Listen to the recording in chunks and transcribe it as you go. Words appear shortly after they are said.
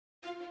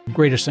The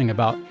greatest thing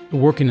about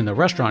working in the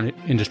restaurant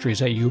industry is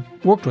that you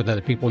worked with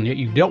other people and yet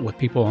you dealt with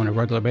people on a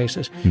regular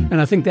basis. And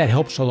I think that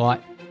helps a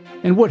lot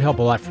and would help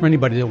a lot for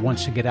anybody that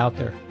wants to get out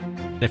there.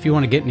 If you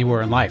want to get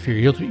anywhere in life, you're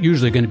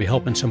usually going to be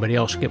helping somebody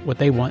else get what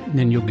they want, and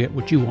then you'll get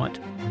what you want.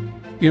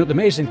 You know, the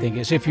amazing thing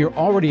is if you're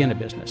already in a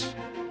business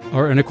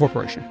or in a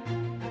corporation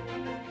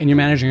and you're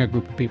managing a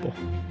group of people,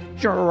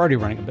 you're already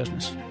running a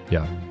business.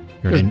 Yeah.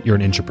 You're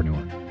an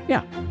entrepreneur.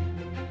 Yeah.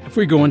 If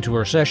we go into a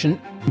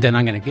recession, then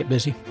I'm going to get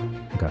busy.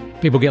 Okay.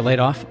 People get laid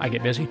off, I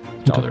get busy.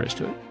 That's all there is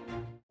to it.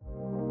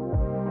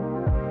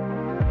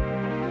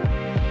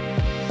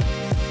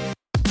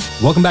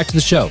 Welcome back to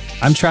the show.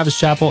 I'm Travis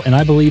Chappell, and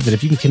I believe that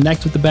if you can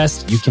connect with the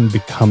best, you can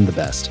become the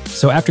best.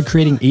 So after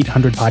creating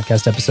 800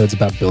 podcast episodes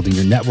about building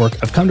your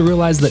network, I've come to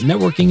realize that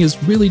networking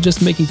is really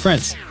just making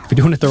friends. If you're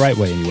doing it the right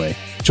way anyway.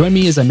 Join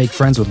me as I make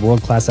friends with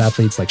world-class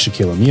athletes like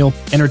Shaquille O'Neal,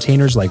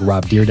 entertainers like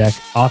Rob Dyrdek,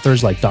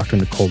 authors like Dr.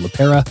 Nicole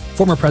LePera,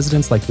 former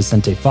presidents like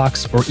Vicente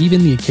Fox, or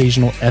even the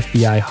occasional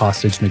FBI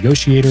hostage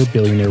negotiator,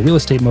 billionaire real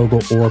estate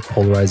mogul, or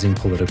polarizing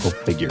political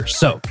figure.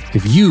 So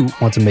if you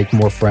want to make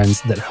more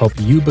friends that help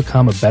you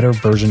become a better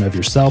version of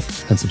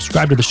yourself, then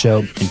subscribe to the show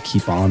and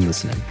keep on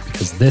listening,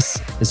 because this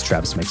is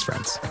Travis Makes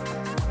Friends.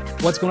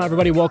 What's going on,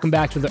 everybody? Welcome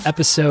back to the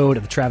episode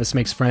of the Travis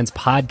Makes Friends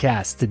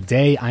podcast.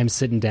 Today, I'm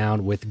sitting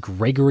down with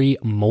Gregory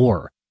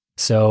Mohr.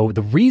 So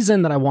the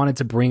reason that I wanted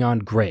to bring on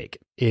Greg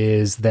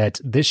is that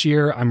this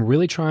year, I'm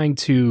really trying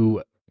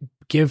to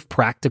give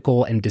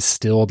practical and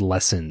distilled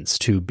lessons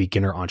to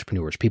beginner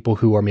entrepreneurs, people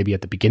who are maybe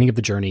at the beginning of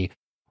the journey,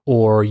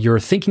 or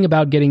you're thinking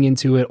about getting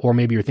into it, or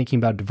maybe you're thinking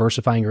about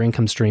diversifying your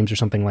income streams or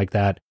something like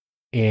that.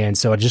 And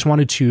so I just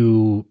wanted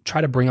to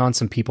try to bring on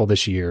some people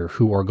this year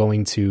who are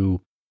going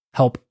to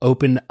help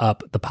open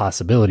up the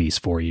possibilities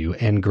for you.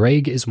 And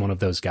Greg is one of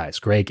those guys.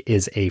 Greg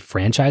is a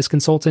franchise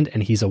consultant,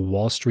 and he's a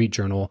Wall Street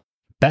Journal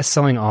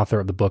best-selling author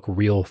of the book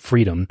Real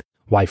Freedom: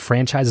 Why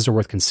Franchises Are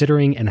Worth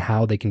Considering and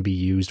How They Can Be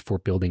Used for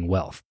Building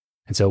Wealth.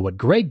 And so what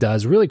Greg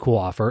does, really cool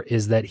offer,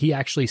 is that he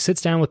actually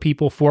sits down with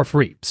people for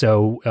free.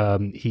 So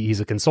he's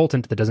a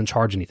consultant that doesn't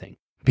charge anything,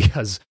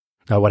 because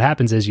what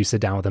happens is you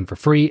sit down with them for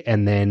free,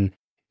 and then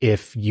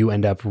if you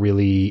end up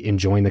really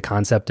enjoying the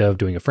concept of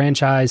doing a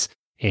franchise,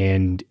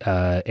 and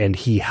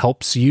he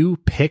helps you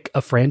pick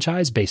a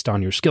franchise based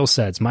on your skill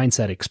sets,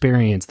 mindset,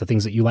 experience, the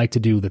things that you like to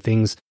do, the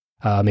things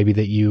maybe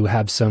that you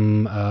have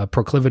some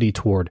proclivity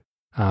toward.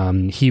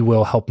 He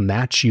will help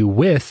match you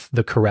with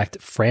the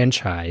correct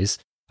franchise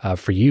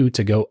for you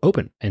to go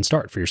open and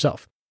start for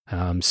yourself.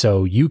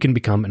 So you can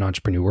become an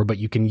entrepreneur, but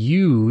you can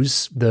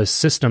use the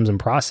systems and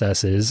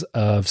processes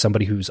of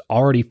somebody who's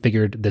already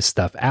figured this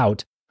stuff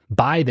out,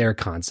 buy their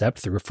concept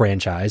through a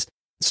franchise,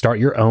 start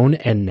your own,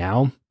 and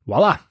now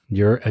voila,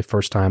 you're a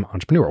first-time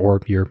entrepreneur,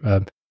 or you're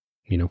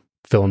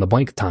fill in the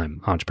blank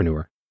time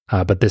entrepreneur.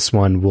 But this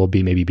one will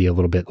maybe be a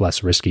little bit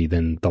less risky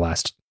than the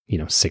last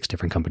 6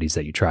 different companies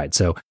that you tried.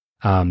 So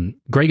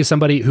Greg is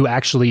somebody who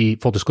actually,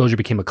 full disclosure,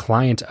 became a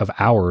client of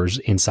ours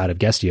inside of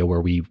Guestio, where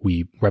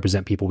we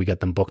represent people, we get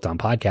them booked on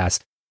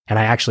podcasts. And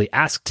I actually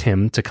asked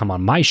him to come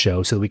on my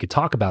show so that we could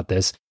talk about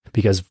this,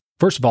 because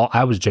first of all,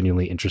 I was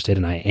genuinely interested,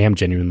 and I am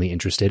genuinely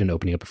interested in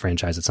opening up a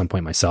franchise at some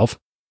point myself.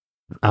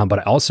 But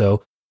I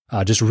also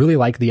just really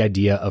like the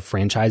idea of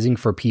franchising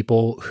for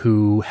people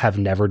who have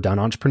never done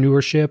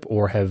entrepreneurship,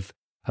 or have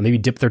maybe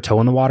dipped their toe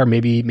in the water.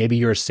 Maybe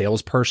you're a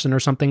salesperson or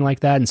something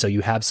like that, and so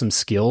you have some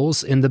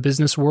skills in the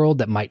business world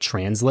that might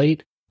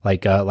translate,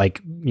 like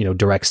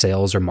direct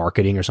sales or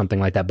marketing or something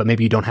like that. But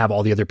maybe you don't have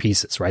all the other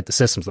pieces, right? The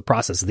systems, the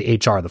processes, the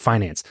HR, the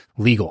finance,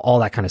 legal, all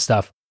that kind of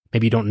stuff.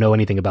 Maybe you don't know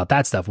anything about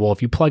that stuff. Well,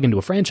 if you plug into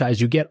a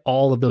franchise, you get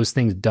all of those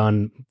things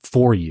done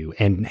for you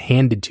and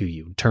handed to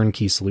you,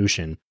 turnkey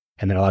solution.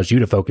 And that allows you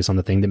to focus on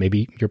the thing that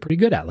maybe you're pretty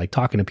good at, like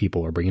talking to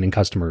people or bringing in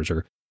customers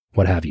or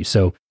what have you.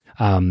 So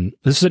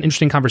this is an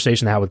interesting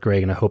conversation to have with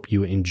Greg, and I hope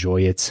you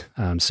enjoy it.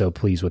 So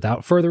please,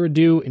 without further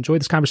ado, enjoy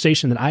this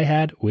conversation that I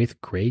had with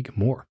Greg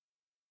Mohr.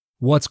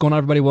 What's going on,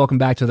 everybody? Welcome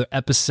back to the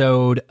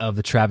episode of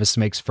the Travis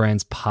Makes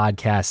Friends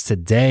podcast.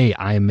 Today,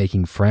 I am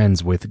making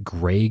friends with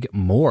Greg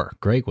Mohr.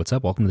 Greg, what's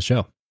up? Welcome to the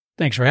show.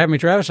 Thanks for having me,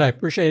 Travis. I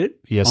appreciate it.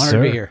 Yes, Honored sir.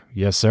 to be here.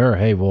 Yes, sir.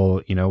 Hey,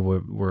 well,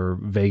 we're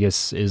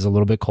Vegas is a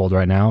little bit cold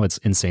right now. It's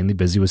insanely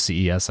busy with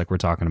CES, like we're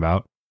talking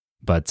about.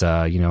 But,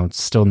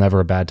 it's still never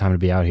a bad time to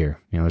be out here.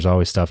 There's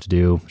always stuff to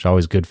do. There's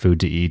always good food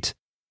to eat.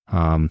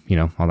 All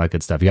that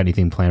good stuff. You got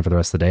anything planned for the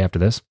rest of the day after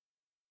this?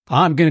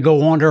 I'm going to go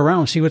wander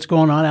around, see what's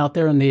going on out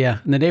there in the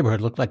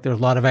neighborhood. Look like there's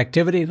a lot of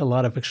activity, a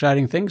lot of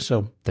exciting things.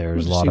 So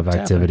there's a lot of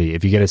activity. Happening.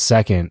 If you get a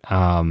second,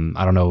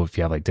 I don't know if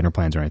you have like dinner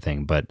plans or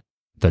anything, but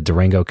the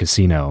Durango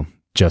Casino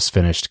just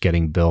finished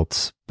getting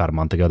built about a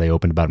month ago. They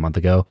opened about a month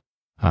ago.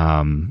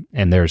 And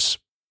there's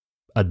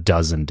a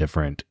dozen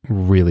different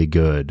really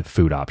good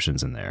food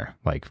options in there,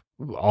 like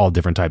all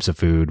different types of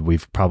food.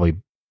 We've probably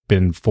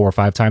been 4 or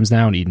 5 times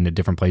now and eaten at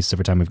different places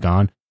every time we've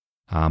gone.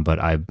 But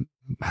I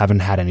haven't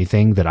had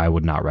anything that I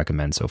would not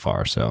recommend so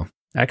far. So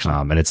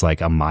excellent. And it's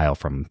like a mile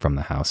from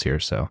the house here.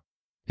 So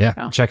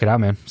yeah, check it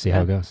out, man. See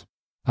how it goes.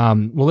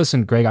 Well,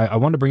 listen, Greg, I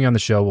wanted to bring you on the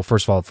show. Well,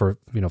 first of all, for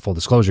full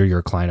disclosure, you're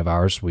a client of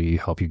ours. We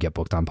help you get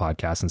booked on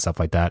podcasts and stuff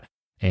like that.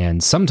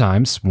 And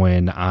sometimes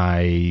when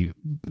I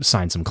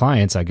sign some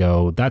clients, I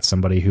go, that's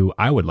somebody who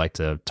I would like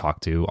to talk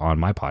to on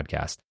my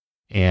podcast.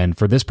 And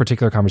for this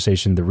particular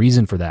conversation, the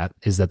reason for that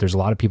is that there's a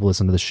lot of people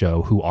listening to the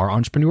show who are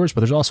entrepreneurs,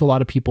 but there's also a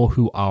lot of people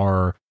who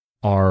are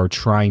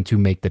trying to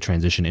make the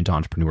transition into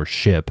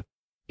entrepreneurship.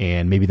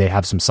 And maybe they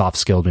have some soft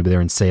skills. Maybe they're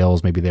in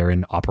sales, maybe they're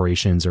in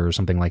operations or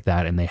something like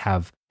that. And they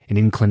have an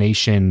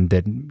inclination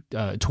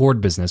that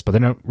toward business, but they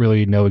don't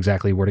really know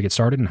exactly where to get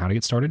started and how to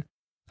get started.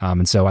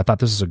 And so I thought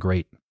this is a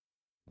great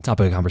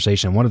topic of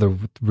conversation. One of the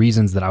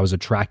reasons that I was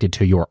attracted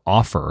to your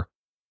offer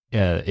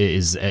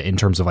is in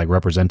terms of like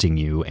representing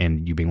you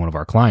and you being one of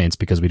our clients,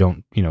 because we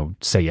don't,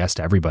 say yes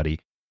to everybody,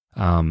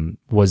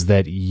 was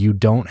that you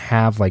don't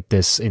have like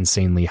this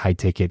insanely high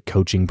ticket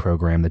coaching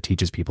program that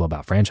teaches people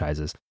about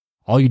franchises.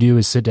 All you do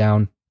is sit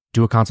down,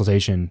 do a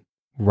consultation,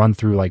 run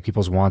through like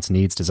people's wants,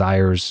 needs,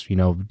 desires,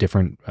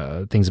 different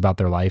things about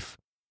their life,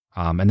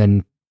 and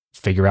then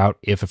figure out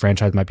if a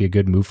franchise might be a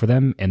good move for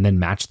them, and then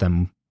match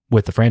them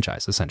with the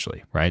franchise,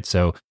 essentially, right?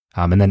 So,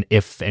 and then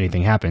if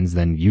anything happens,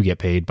 then you get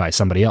paid by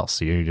somebody else.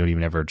 So you don't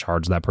even ever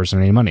charge that person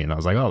any money. And I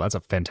was like, oh, that's a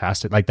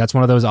fantastic, like that's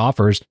one of those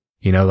offers,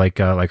 like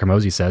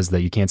Hermosi says,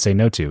 that you can't say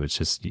no to.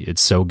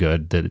 It's so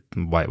good that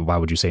why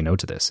would you say no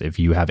to this? If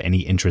you have any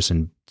interest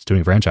in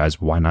doing a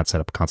franchise, why not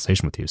set up a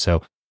consultation with you?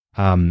 So,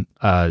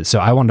 so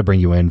I wanted to bring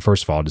you in,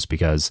 first of all, just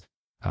because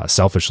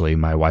selfishly,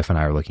 my wife and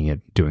I are looking at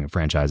doing a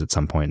franchise at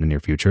some point in the near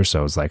future. So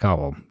I was like, oh,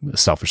 well,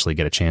 selfishly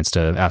get a chance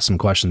to ask some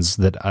questions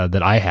that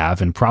I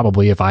have. And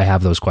probably if I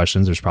have those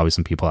questions, there's probably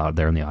some people out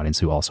there in the audience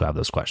who also have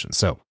those questions.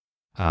 So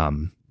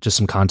just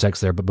some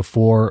context there. But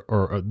before,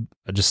 or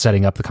just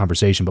setting up the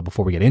conversation, but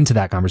before we get into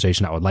that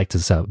conversation, I would like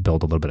to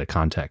build a little bit of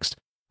context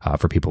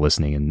for people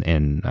listening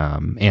and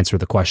answer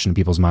the question in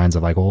people's minds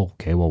of like, well,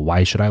 okay, well,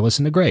 why should I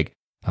listen to Greg?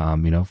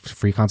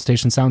 Free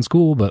consultation sounds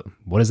cool, but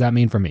what does that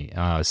mean for me?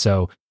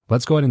 So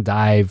let's go ahead and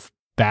dive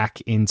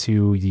back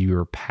into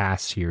your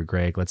past here,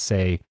 Greg. Let's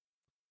say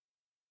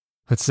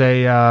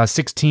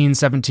 16,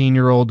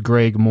 17-year-old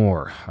Greg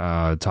Mohr.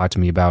 Talk to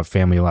me about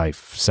family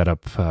life. Set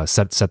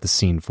the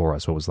scene for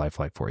us. What was life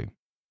like for you?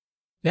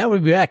 That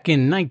would be back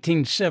in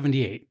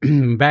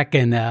 1978. Back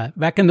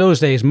in those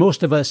days,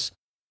 most of us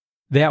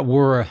that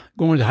were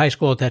going to high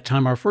school at that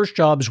time, our first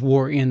jobs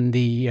were in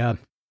the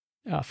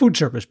food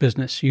service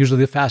business,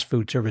 usually the fast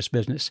food service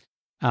business.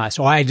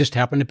 So I just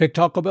happened to pick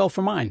Taco Bell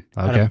for mine,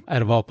 okay,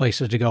 out of all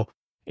places to go.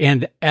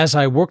 And as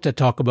I worked at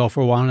Taco Bell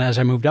for a while, and as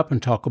I moved up in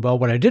Taco Bell,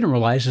 what I didn't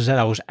realize is that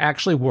I was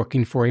actually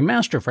working for a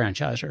master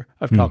franchisor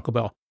of Taco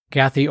Bell.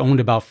 Kathy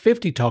owned about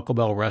 50 Taco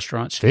Bell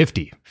restaurants.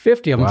 50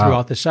 of them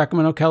throughout the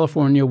Sacramento,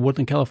 California,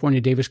 Woodland, California,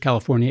 Davis,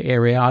 California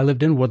area. I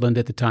lived in Woodland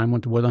at the time,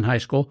 went to Woodland High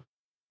School.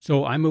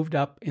 So I moved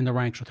up in the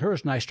ranks with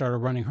hers, and I started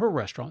running her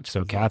restaurants.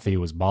 So Kathy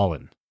was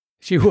balling.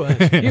 She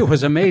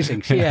was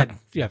amazing. She had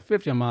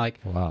 50. I'm like,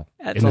 wow.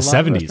 In the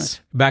 70s.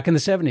 Back in the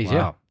 70s, wow,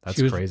 yeah.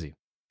 That's crazy.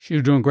 She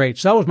was doing great.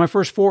 So that was my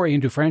first foray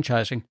into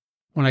franchising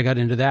when I got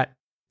into that.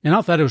 And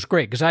I thought it was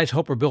great because I just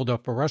helped her build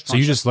up a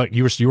restaurant. So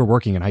you were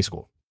working in high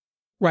school.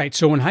 Right.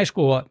 So in high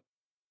school,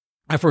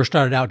 I first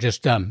started out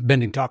just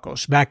bending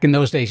tacos. Back in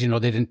those days, the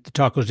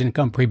tacos didn't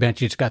come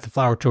pre-bent. You just got the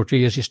flour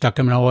tortillas, you stuck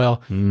them in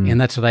oil,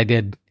 and that's what I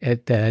did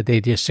at the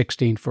age of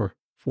 16 for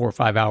 4 or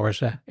 5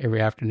 hours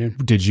every afternoon.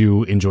 Did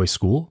you enjoy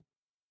school?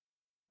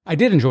 I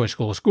did enjoy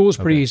school. School was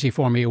pretty easy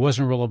for me. It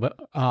wasn't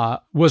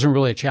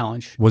really a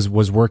challenge.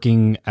 Was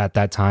working at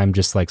that time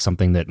just like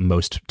something that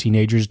most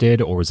teenagers did,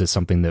 or was it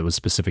something that was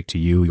specific to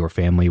you, your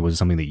family? Was it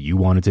something that you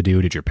wanted to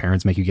do? Did your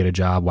parents make you get a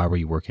job? Why were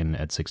you working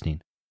at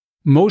 16?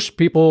 Most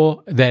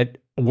people that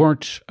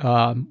weren't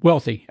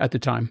wealthy at the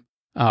time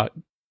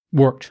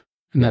worked,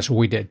 and that's what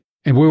we did.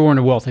 And we weren't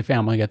a wealthy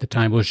family at the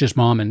time. It was just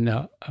mom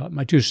and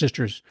my 2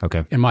 sisters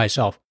and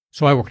myself.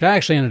 So I worked. I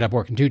actually ended up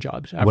working 2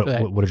 jobs after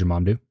that. What did your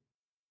mom do?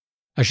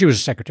 She was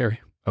a secretary.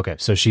 Okay,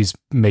 so she's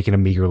making a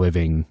meager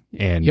living,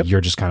 and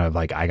you're just kind of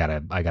like, I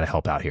gotta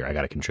help out here. I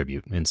gotta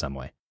contribute in some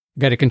way.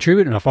 Got to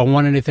contribute, and if I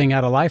want anything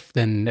out of life,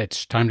 then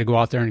it's time to go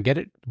out there and get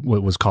it.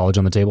 What was college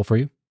on the table for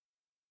you?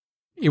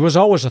 It was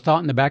always a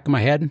thought in the back of my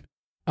head,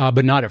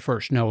 but not at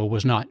first. No, it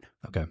was not.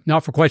 Okay,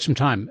 not for quite some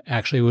time.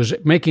 Actually, it was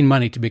making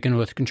money to begin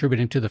with,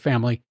 contributing to the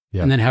family,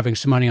 and then having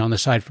some money on the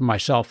side for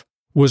myself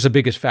was the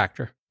biggest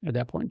factor at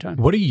that point in time.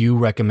 What do you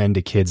recommend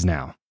to kids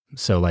now?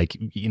 So like,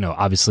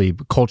 obviously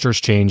culture's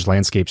changed,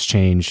 landscape's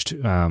changed,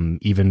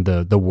 even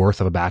the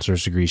worth of a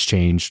bachelor's degree's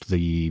changed,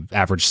 the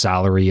average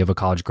salary of a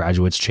college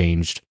graduate's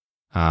changed,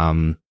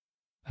 the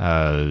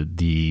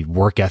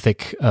work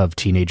ethic of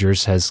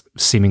teenagers has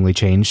seemingly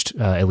changed,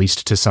 at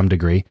least to some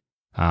degree,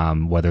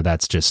 whether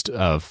that's just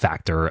a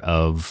factor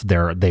of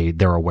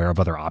they're aware of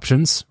other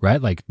options,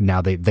 right? Like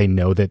now they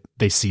know that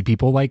they see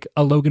people like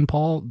a Logan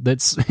Paul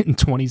that's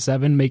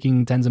 27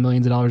 making tens of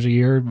millions of dollars a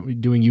year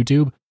doing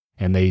YouTube.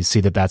 And they see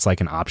that that's like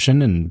an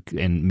option,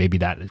 and maybe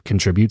that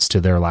contributes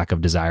to their lack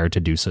of desire to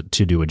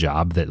do a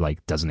job that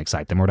like doesn't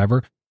excite them or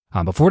whatever.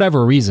 But for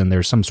whatever reason,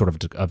 there's some sort of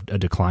a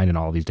decline in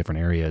all of these different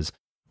areas.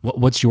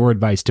 What's your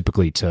advice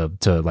typically to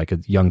like a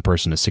young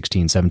person, a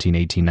 16, 17,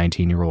 18,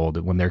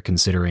 19-year-old, when they're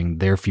considering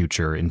their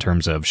future in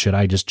terms of, should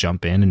I just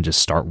jump in and just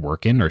start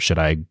working, or should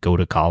I go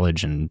to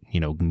college and,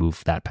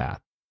 move that path?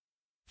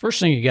 First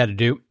thing you got to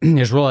do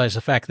is realize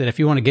the fact that if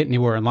you want to get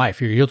anywhere in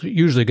life, you're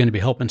usually going to be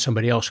helping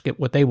somebody else get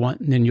what they want,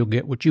 and then you'll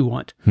get what you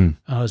want.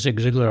 Zig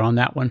Ziglar on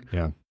that one.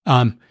 Yeah.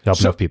 Help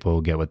enough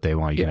people get what they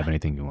want. You can have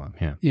anything you want.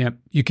 Yeah. Yeah,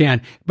 you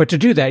can. But to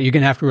do that, you're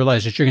going to have to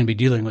realize that you're going to be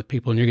dealing with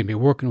people and you're going to be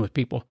working with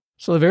people.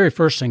 So the very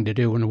first thing to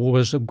do, and what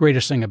was the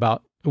greatest thing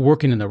about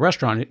working in the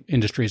restaurant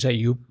industry, is that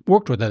you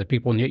worked with other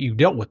people and yet you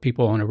dealt with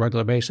people on a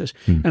regular basis.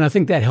 And I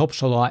think that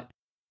helps a lot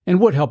and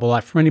would help a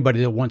lot for anybody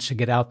that wants to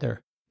get out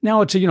there.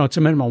 Now it's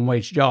a minimum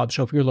wage job.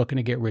 So if you're looking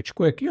to get rich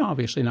quick, you're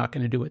obviously not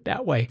going to do it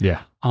that way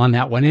on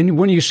that one. And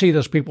when you see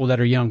those people that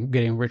are young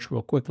getting rich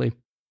real quickly,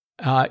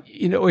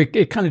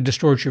 it kind of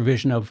distorts your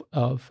vision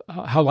of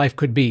how life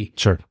could be.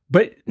 Sure.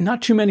 But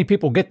not too many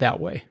people get that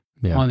way.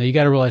 Yeah. You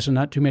got to realize that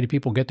not too many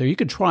people get there. You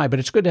could try, but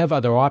it's good to have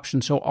other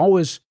options. So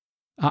always,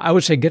 I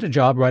would say, get a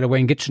job right away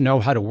and get to know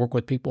how to work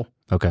with people.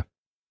 Okay.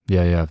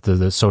 Yeah.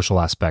 The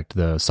social aspect,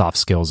 the soft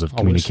skills of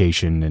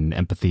communication and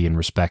empathy and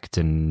respect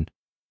and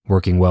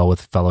working well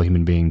with fellow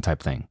human being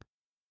type thing.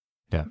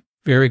 Yeah.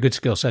 Very good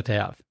skill set to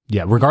have.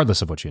 Yeah,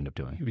 regardless of what you end up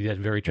doing. That's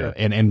very true.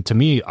 Yeah. And to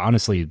me,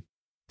 honestly,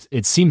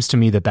 it seems to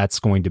me that that's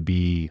going to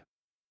be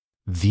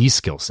the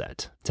skill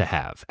set to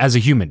have as a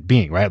human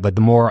being, right? Like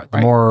the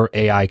more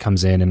AI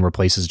comes in and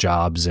replaces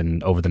jobs,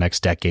 and over the next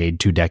decade,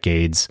 2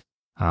 decades,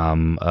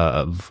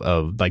 of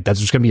like, that's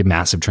just going to be a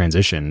massive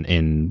transition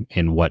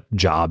in what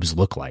jobs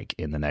look like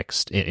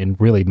in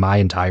really my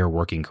entire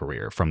working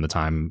career from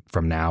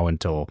now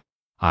until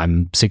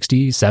I'm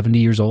 60, 70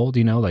 years old,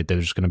 like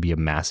there's going to be a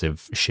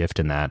massive shift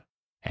in that.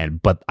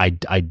 But I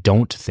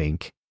don't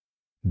think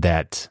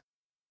that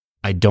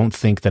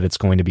it's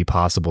going to be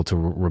possible to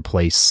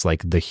replace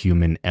like the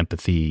human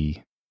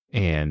empathy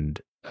and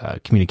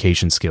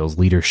communication skills,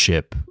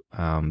 leadership,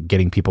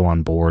 getting people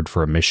on board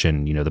for a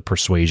mission, the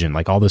persuasion,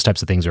 like all those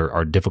types of things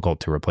are difficult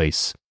to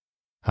replace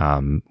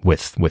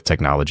with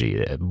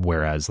technology.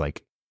 Whereas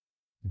like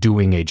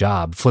doing a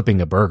job, flipping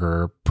a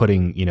burger,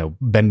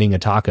 bending a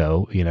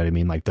taco, you know what I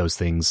mean? Like those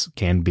things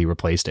can be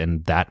replaced,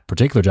 and that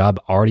particular job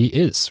already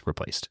is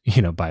replaced,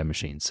 by a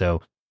machine.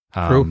 So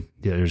true.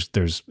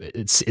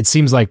 It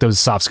seems like those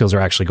soft skills are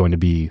actually going to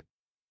be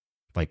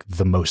like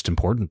the most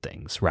important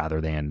things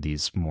rather than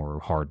these more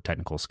hard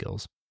technical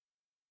skills.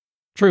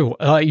 True.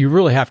 You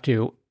really have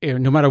to,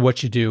 no matter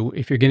what you do,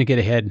 if you're going to get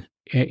ahead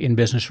in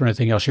business or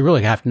anything else, you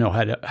really have to know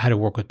how to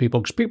work with people,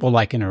 because people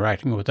like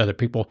interacting with other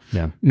people.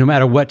 Yeah. No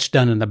matter what's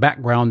done in the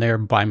background there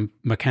by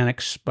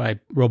mechanics, by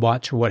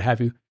robots or what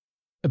have you,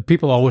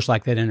 people always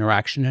like that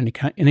interaction in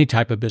any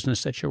type of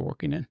business that you're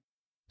working in.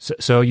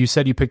 So you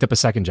said you picked up a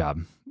second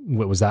job.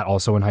 Was that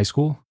also in high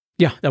school?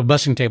 Yeah, that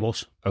was bussing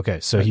tables. Okay,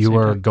 so you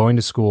were going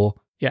to school.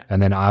 Yeah.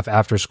 And then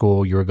after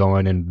school, you were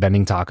going and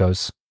bending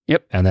tacos.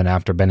 Yep. And then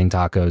after bending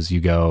tacos, you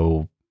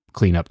go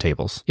clean up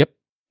tables. Yep.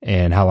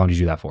 And how long did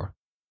you do that for?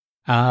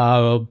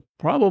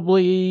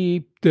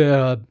 Probably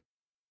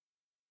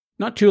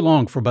not too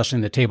long for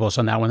bussing the tables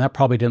on that one. That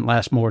probably didn't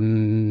last more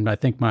than, I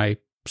think, my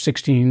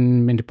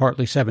 16 into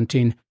partly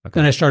 17. Okay.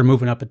 Then I started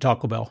moving up at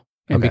Taco Bell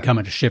and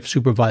becoming a shift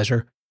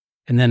supervisor.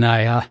 And then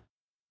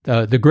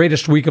the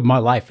greatest week of my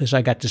life is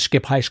I got to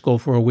skip high school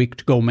for a week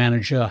to go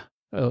manage the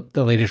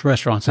latest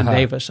restaurants in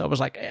Davis. I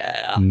was like,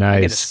 yeah, nice.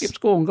 I get to skip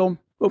school and go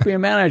be a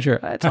manager.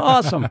 That's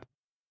awesome.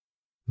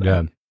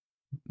 Yeah.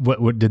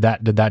 What did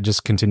that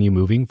just continue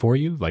moving for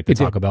you, like the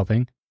Taco Bell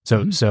thing?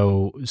 So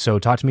so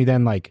talk to me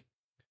then, like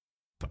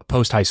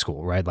post high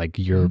school, right? Like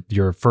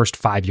your first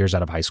 5 years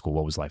out of high school,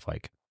 what was life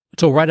like?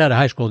 So right out of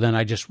high school, then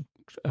I just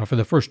for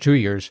the first 2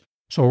 years.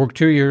 So I worked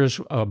 2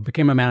 years,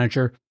 became a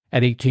manager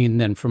at 18.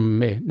 Then from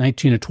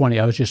 19 to 20,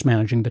 I was just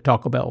managing the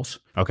Taco Bells.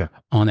 Okay.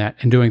 On that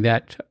and doing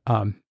that.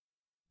 And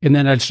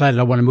then I decided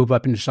I want to move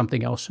up into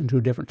something else, into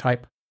a different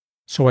type.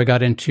 So I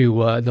got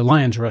into the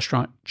Lions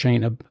restaurant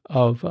chain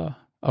of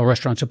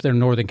restaurants up there in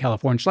Northern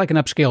California. It's like an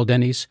upscale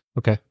Denny's.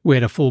 Okay. We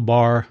had a full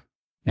bar.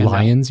 And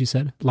Lions, you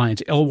said?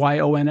 Lions,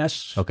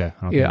 Lyons. Okay.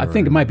 I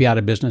think it might be out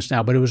of business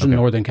now, but it was in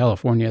Northern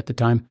California at the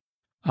time,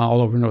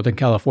 all over Northern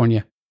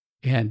California.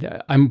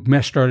 And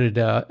I started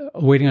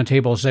waiting on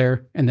tables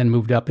there, and then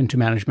moved up into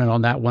management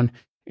on that one,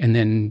 and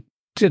then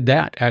did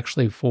that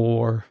actually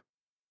for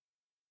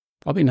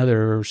probably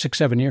another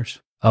 6-7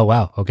 years. Oh,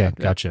 wow. Okay.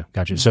 Gotcha.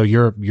 So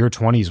your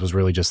 20s was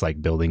really just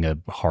like building a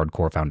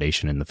hardcore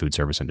foundation in the food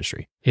service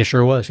industry. It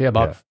sure was. Yeah,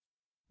 about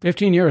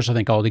 15 years, I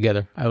think,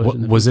 altogether.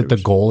 Was it the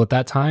goal at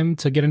that time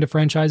to get into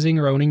franchising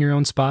or owning your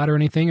own spot or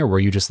anything? Or were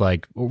you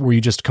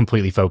just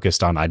completely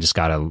focused on, I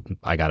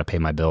gotta pay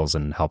my bills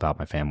and help out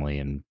my family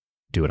and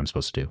do what I'm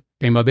supposed to do?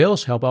 Pay my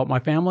bills, help out my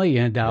family,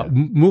 and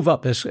move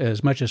up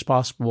as much as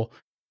possible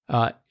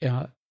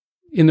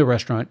in the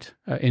restaurant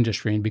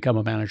industry and become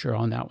a manager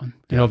on that one.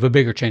 Of a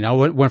bigger chain. I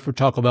went for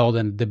Taco Bell,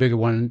 then the bigger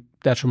one.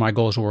 That's where my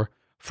goals were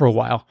for a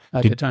while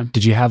at the time.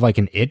 Did you have like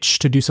an itch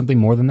to do something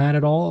more than that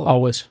at all?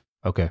 Always.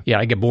 Okay. Yeah,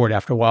 I get bored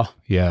after a while.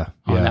 Yeah.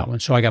 On that one.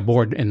 So I got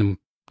bored, and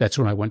that's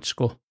when I went to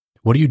school.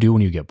 What do you do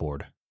when you get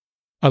bored?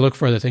 I look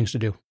for other things to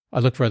do. I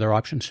look for other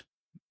options.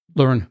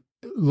 Learn.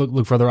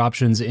 Look for other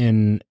options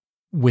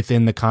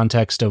within the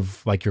context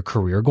of like your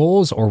career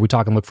goals, or are we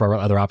talking look for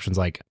other options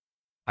like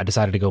I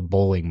decided to go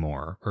bowling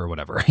more or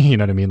whatever? You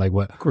know what I mean? Like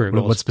what Career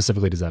goals. What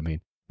specifically does that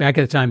mean? Back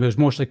at the time, it was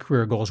mostly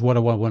career goals. What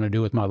do I want to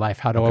do with my life?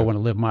 How do I want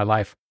to live my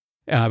life?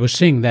 I was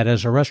seeing that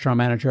as a restaurant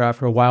manager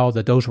after a while,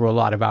 that those were a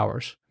lot of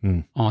hours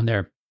on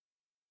there.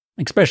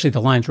 Especially the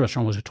Lions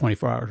restaurant was a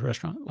 24-hour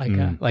restaurant,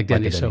 like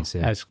Denny's. So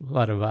yeah. has a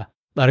lot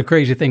of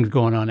crazy things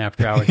going on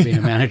after hours being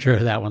a manager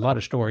of that one. A lot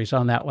of stories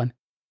on that one.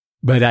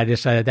 But I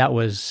decided that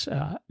was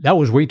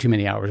way too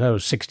many hours. That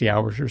was 60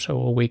 hours or so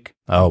a week.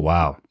 Oh,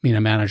 wow. Being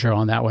a manager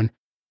on that one.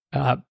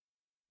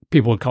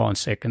 People would call in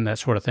sick and that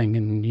sort of thing.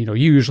 And, you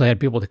usually had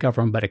people to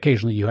cover them, but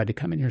occasionally you had to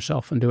come in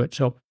yourself and do it.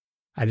 So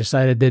I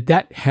decided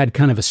that had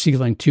kind of a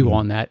ceiling too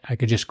on that. I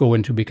could just go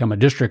in to become a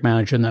district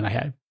manager, and then I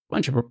had a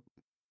bunch of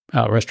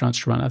restaurants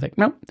to run. I think,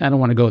 no, I don't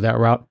want to go that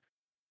route.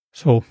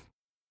 So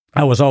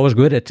I was always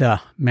good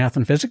at math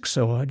and physics.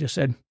 So I just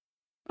said,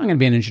 I'm going to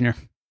be an engineer.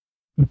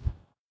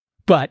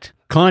 But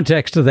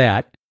context to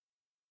that,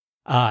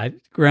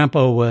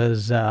 Grandpa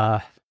was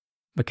a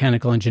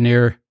mechanical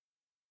engineer.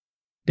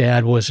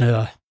 Dad was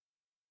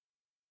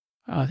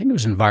I think it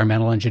was an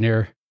environmental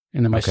engineer.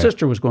 And then my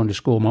sister was going to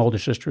school. My older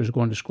sister was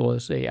going to school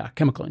as a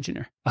chemical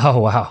engineer. Oh,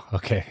 wow.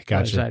 Okay. Gotcha.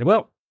 I decided,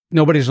 well,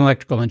 nobody's an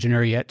electrical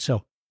engineer yet,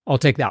 so I'll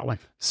take that one.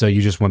 So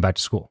you just went back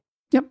to school?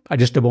 Yep. I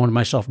just demoted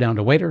myself down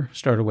to waiter,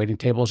 started waiting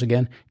tables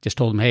again. Just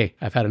told them, hey,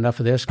 I've had enough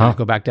of this. Can I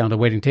go back down to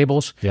waiting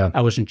tables? Yeah.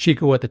 I was in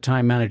Chico at the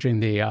time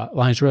managing the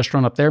Lions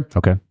restaurant up there.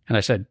 Okay. And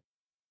I said,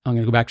 I'm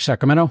going to go back to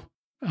Sacramento.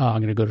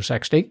 I'm going to go to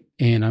Sac State,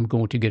 and I'm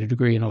going to get a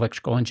degree in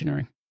electrical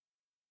engineering.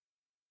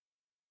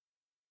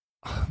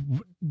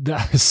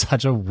 That is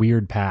such a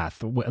weird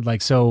path.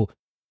 Like, so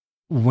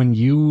when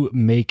you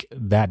make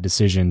that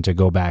decision to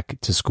go back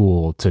to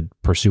school to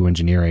pursue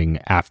engineering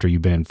after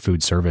you've been in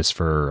food service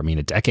for,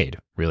 a decade,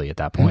 really, at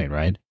that point,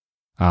 right?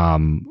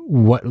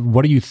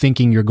 What are you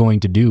thinking you're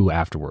going to do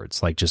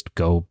afterwards? Like, just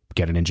go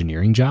get an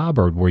engineering job,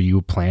 or were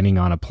you planning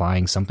on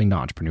applying something to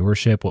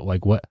entrepreneurship?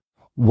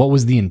 What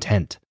was the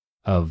intent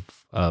of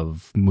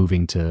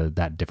moving to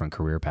that different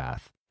career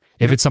path?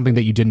 If it's something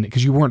that you didn't,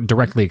 because you weren't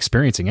directly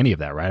experiencing any of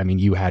that, right?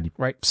 You had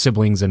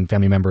siblings and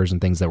family members and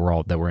things that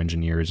were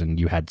engineers, and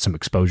you had some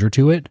exposure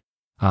to it,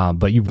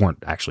 but you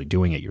weren't actually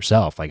doing it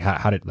yourself. Like,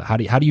 how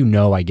do you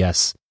know? I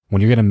guess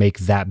when you're going to make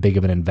that big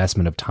of an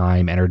investment of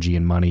time, energy,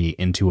 and money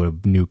into a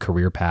new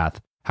career path,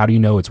 how do you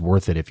know it's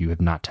worth it if you have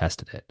not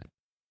tested it?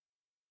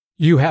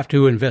 You have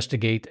to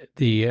investigate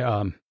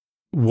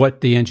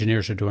what the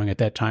engineers are doing at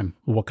that time,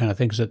 what kind of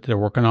things that they're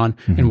working on,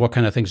 and what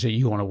kind of things that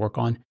you want to work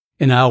on.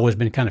 And I've always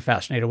been kind of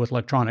fascinated with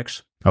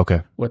electronics.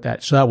 Okay. With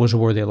that. So that was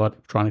where the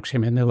electronics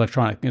came in. The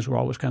electronic things were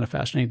always kind of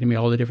fascinating to me,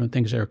 all the different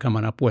things they were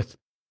coming up with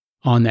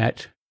on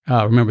that.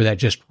 Remember that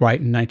just right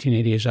in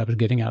 1980 as I was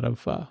getting out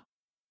of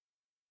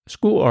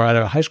school or out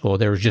of high school,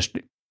 they were just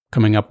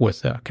coming up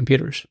with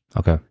computers.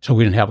 Okay. So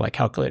we didn't have like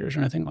calculators or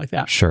anything like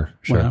that. Sure.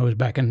 When I was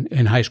back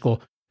in high school.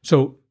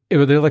 So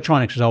the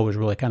electronics has always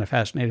really kind of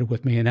fascinated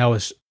with me. And I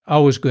was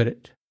always good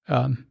at,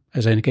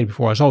 as I indicated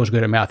before, I was always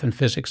good at math and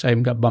physics. I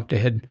even got bumped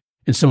ahead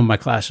in some of my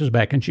classes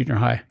back in junior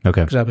high.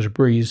 Okay. Because I was a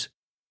breeze.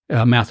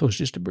 Math was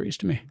just a breeze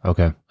to me.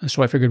 Okay. And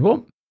so I figured,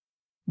 well,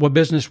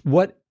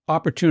 what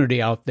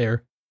opportunity out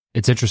there?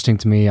 It's interesting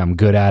to me. I'm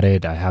good at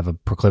it. I have a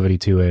proclivity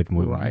to it.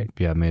 Right.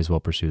 Yeah, may as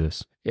well pursue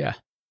this. Yeah.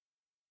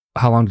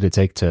 How long did it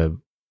take to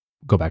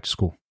go back to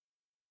school?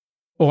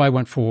 Oh, I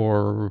went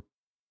for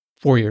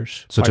 4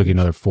 years. So it took you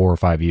another 4 or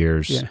 5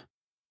 years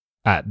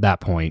at that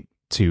point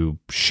to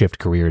shift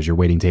careers. You're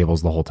waiting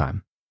tables the whole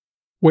time.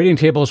 Waiting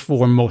tables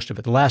for most of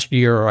it. The last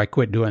year, I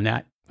quit doing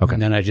that. Okay.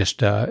 And then I just,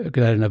 because I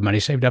didn't have money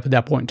saved up at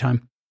that point in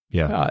time.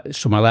 Yeah.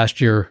 So my last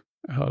year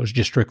was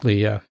just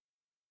strictly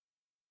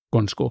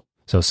going to school.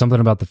 So something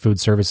about the food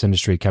service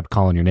industry kept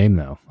calling your name,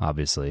 though,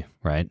 obviously,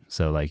 right?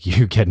 So like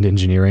you get into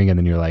engineering and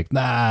then you're like,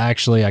 nah,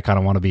 actually, I kind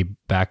of want to be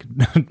back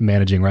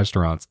managing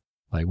restaurants.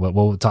 Like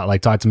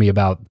talk to me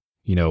about,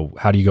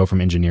 how do you go from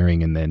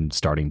engineering and then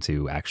starting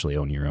to actually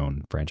own your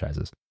own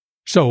franchises?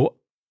 So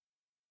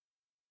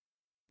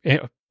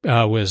it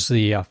was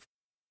the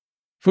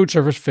food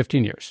service for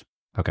 15 years.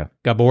 Okay.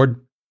 Got bored,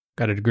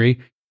 got a degree,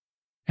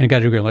 and got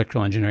a degree in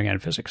electrical engineering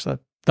and physics. I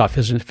thought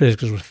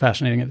physics was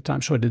fascinating at the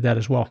time, so I did that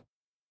as well.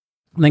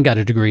 Then got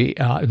a degree,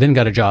 then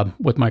got a job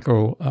with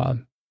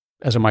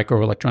as a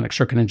microelectronic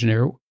circuit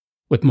engineer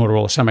with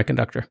Motorola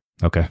Semiconductor.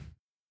 Okay.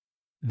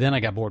 Then I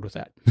got bored with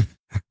that.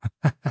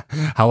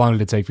 How long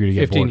did it take for you to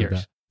get 15 bored years. with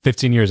that?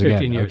 15 years again.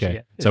 15 years, okay.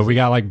 yeah. So we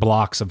got like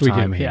blocks of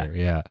time here.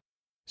 Yeah.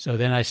 So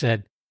then I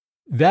said,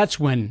 that's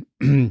when,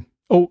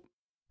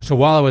 so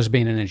while I was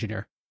being an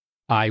engineer,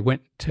 I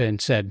went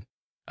and said,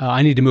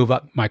 I need to move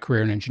up my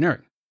career in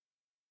engineering.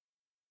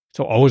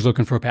 So always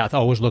looking for a path,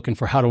 always looking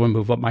for how do I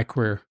move up my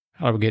career?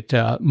 How do I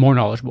get more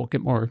knowledgeable,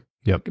 get more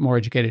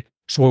educated?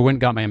 So I went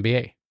and got my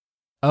MBA.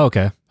 Oh,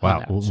 okay.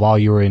 Wow. While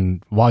you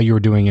were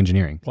doing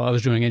engineering. While I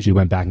was doing engineering. You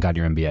went back and got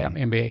your MBA. Yeah,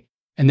 MBA.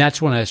 And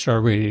that's when I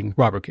started reading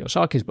Robert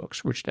Kiyosaki's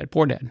books, Rich Dad,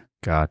 Poor Dad.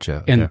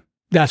 Gotcha. And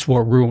that's what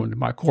ruined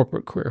my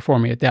corporate career for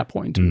me at that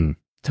point.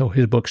 So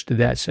his books did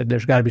that, said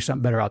there's got to be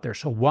something better out there.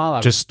 So while I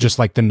was... Just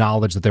like the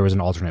knowledge that there was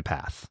an alternate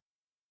path.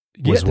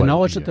 Yeah, the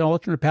knowledge that the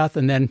alternate path,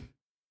 and then...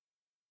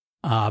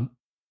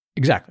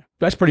 exactly.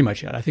 That's pretty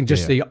much it. I think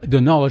just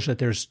the knowledge that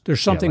there's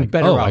something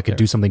better out there. I could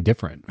do something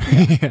different.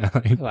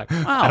 Like,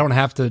 wow. I don't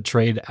have to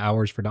trade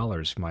hours for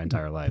dollars my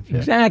entire life.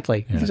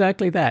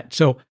 Exactly that.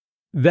 So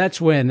that's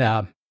when,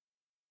 at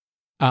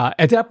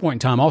that point in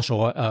time,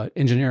 also an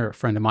engineer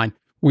friend of mine,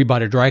 we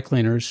bought a dry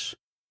cleaners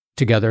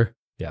together.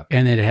 Yeah.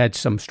 And it had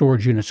some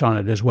storage units on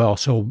it as well.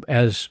 So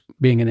as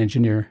being an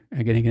engineer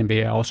and getting an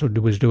MBA, I also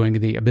was doing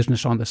the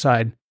business on the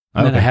side.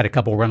 And then I had a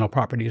couple of rental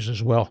properties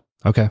as well.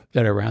 Okay.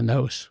 That I ran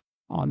those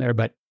on there.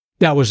 But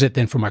that was it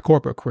then for my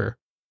corporate career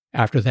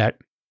after that.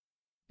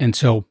 And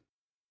so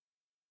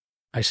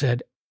I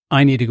said,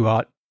 I need to go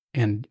out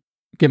and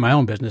get my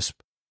own business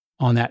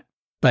on that.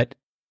 But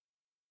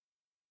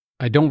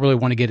I don't really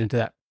want to get into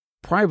that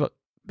private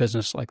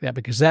business like that,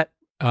 because that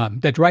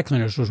dry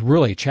cleaners was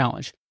really a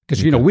challenge.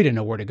 Because, we didn't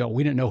know where to go.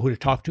 We didn't know who to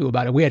talk to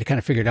about it. We had to kind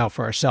of figure it out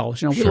for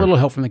ourselves. We had a little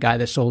help from the guy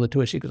that sold it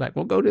to us. He was like,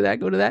 well, go do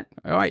that.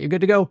 All right, you're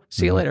good to go.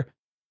 See you later.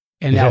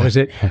 And that was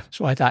it.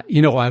 So I thought,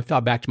 I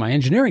thought back to my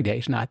engineering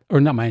days, not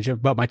my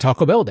engineering, but my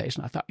Taco Bell days.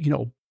 And I thought,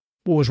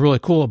 what was really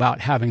cool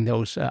about having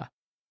those,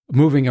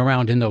 moving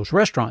around in those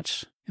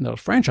restaurants, in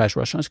those franchise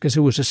restaurants, because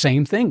it was the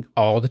same thing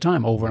all the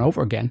time, over and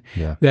over again,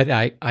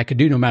 that I could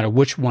do no matter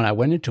which one I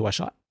went into. I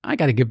thought, I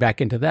got to get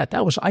back into that.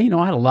 That was, I had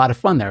a lot of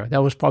fun there.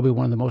 That was probably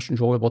one of the most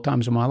enjoyable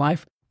times of my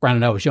life.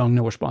 Granted, I was young,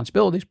 no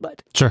responsibilities,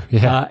 but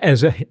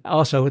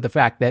also the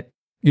fact that,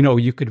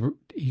 you could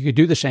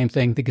do the same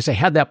thing because they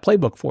had that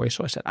playbook for you.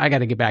 So I said, I got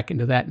to get back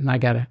into that, and I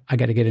got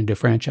to get into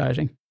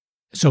franchising.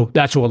 So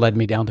that's what led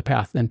me down the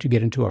path then to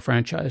get into a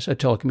franchise, a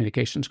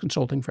telecommunications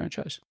consulting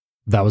franchise.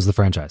 That was the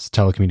franchise,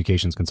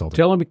 telecommunications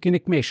consulting.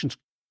 Telecommunications,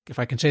 if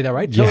I can say that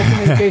right,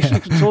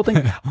 telecommunications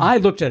consulting. I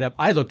looked at a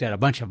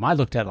bunch of them. I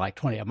looked at like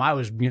 20 of them. I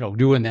was,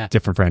 doing that.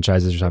 Different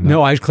franchises or something?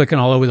 No, I was clicking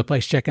all over the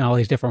place, checking all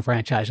these different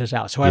franchises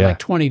out. So I had like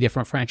 20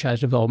 different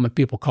franchise development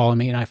people calling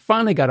me, and I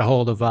finally got a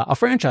hold of a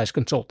franchise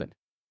consultant,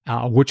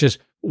 which is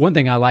one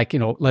thing I like,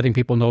 letting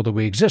people know that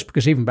we exist,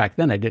 because even back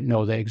then I didn't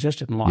know they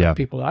existed. And a lot of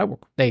people that I work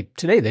with,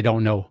 today they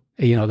don't know,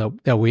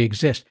 that we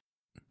exist.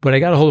 But I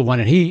got a hold of one,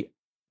 and he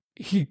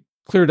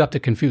cleared up the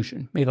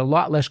confusion, made it a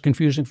lot less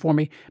confusing for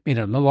me, made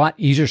it a lot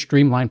easier,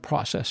 streamlined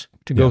process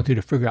to go through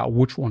to figure out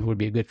which one would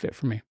be a good fit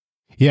for me.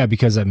 Yeah,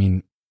 because I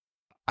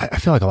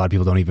feel like a lot of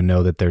people don't even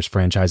know that there's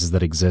franchises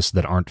that exist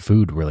that aren't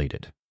food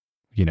related,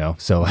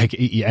 So like,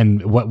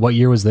 and what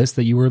year was this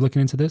that you were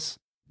looking into this,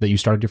 that you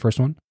started your first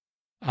one?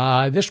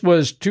 This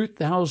was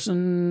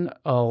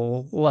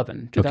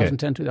 2011,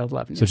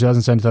 2011. So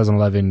 2010,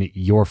 2011,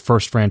 your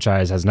first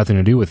franchise has nothing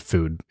to do with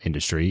food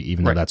industry,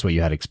 even though that's what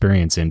you had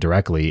experience in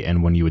directly.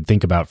 And when you would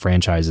think about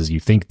franchises,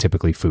 you think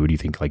typically food, you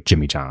think like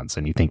Jimmy John's,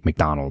 and you think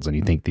McDonald's, and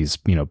you think these,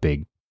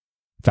 big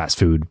fast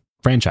food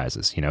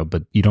franchises,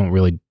 but you don't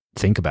really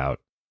think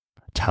about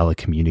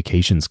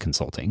telecommunications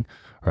consulting,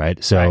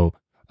 right? So,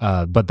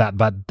 but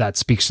that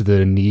speaks to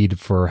the need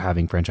for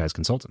having franchise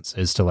consultants,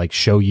 is to like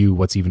show you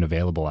what's even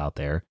available out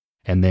there,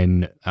 and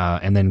then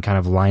kind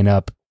of line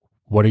up,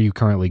 what are you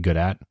currently good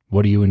at?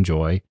 What do you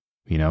enjoy?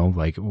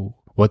 Like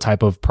what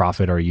type of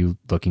profit are you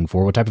looking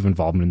for? What type of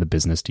involvement in the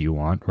business do you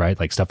want? Right?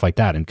 Like stuff like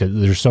that. And 'cause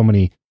there's so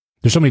many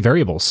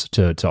variables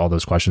to all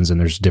those questions, and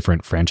there's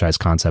different franchise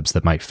concepts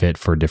that might fit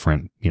for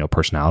different,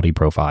 personality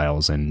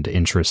profiles and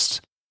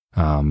interests,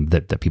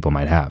 that people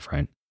might have.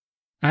 Right.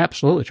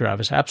 Absolutely,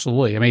 Travis.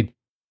 Absolutely. I mean,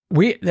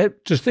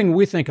 the thing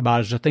we think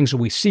about is the things that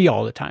we see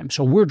all the time.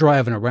 So we're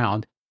driving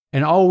around,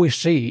 and all we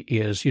see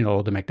is,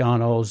 the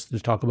McDonald's, the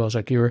Taco Bells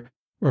like you're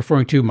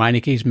referring to,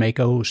 Meinike's,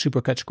 Mako,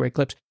 Supercuts, Great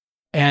Clips.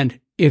 And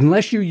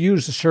unless you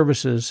use the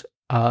services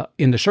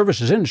in the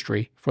services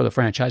industry for the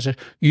franchises,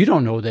 you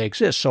don't know they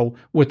exist. So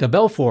with the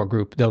Belfour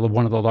Group, they're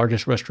one of the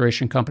largest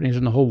restoration companies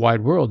in the whole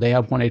wide world. They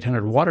have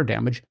 1-800 water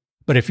damage.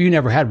 But if you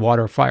never had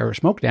water, fire, or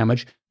smoke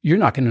damage, you're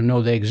not going to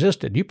know they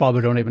existed. You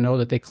probably don't even know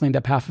that they cleaned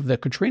up half of the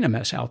Katrina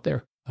mess out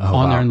there.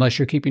 There, unless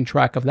you're keeping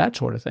track of that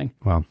sort of thing.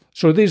 Wow.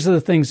 So these are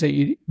the things that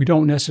you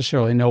don't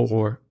necessarily know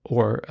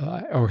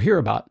or hear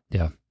about.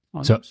 Yeah.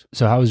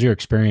 So how was your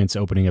experience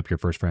opening up your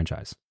first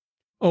franchise?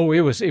 Oh,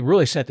 it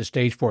really set the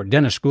stage for it.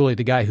 Dennis Schooley,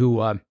 the guy who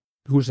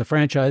was the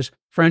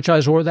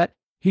franchisor, that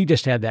he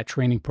just had that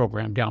training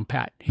program down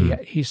pat.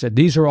 He said,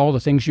 these are all the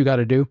things you got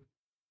to do.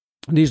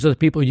 These are the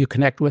people you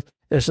connect with.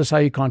 This is how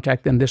you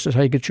contact them. This is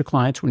how you get your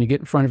clients. When you get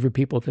in front of your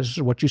people, this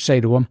is what you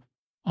say to them.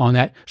 On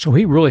that. So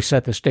he really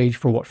set the stage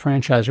for what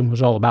franchising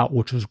was all about,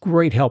 which was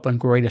great help and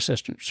great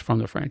assistance from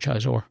the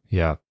franchisor.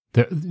 Yeah.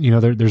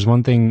 There's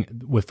one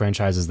thing with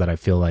franchises that I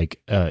feel like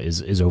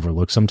is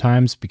overlooked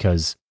sometimes,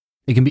 because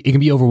it can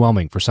be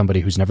overwhelming for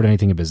somebody who's never done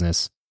anything in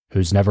business,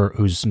 who's never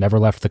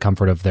left the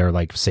comfort of their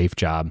like safe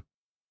job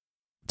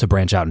to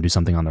branch out and do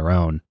something on their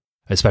own,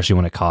 especially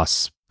when it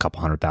costs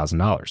couple $100,000,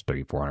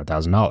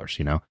 $300,000-$400,000,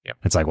 you know? Yep.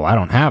 It's like, well, I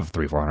don't have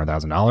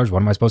 $300,000-$400,000.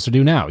 What am I supposed to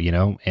do now? You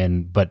know?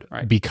 But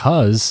Right.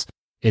 because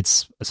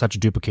it's such a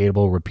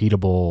duplicatable,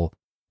 repeatable,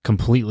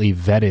 completely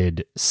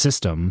vetted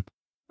system,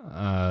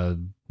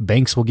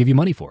 banks will give you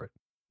money for it.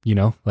 You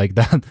know, like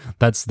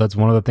that's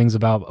one of the things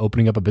about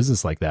opening up a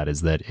business like that, is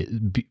that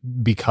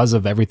because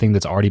of everything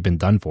that's already been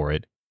done for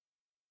it,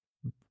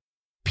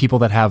 people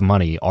that have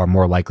money are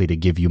more likely to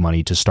give you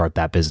money to start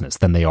that business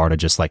than they are to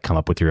just like come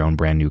up with your own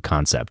brand new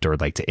concept, or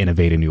like to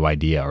innovate a new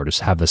idea, or just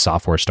have the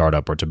software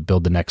startup, or to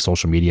build the next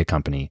social media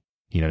company.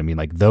 You know what I mean?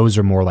 Like those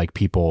are more like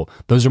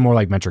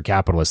venture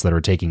capitalists that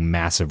are taking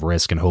massive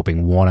risk and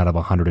hoping 1 out of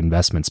 100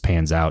 investments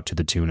pans out to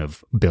the tune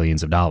of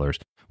billions of dollars.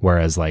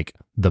 Whereas like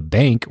the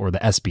bank or the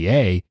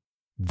SBA,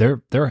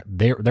 they're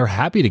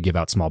happy to give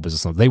out small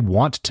business loans. They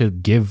want to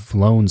give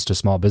loans to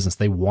small business.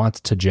 They want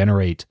to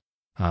generate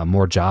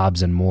more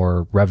jobs and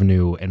more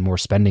revenue and more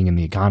spending in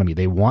the economy.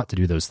 They want to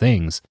do those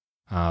things,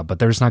 but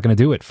they're just not going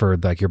to do it for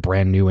like your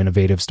brand new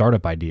innovative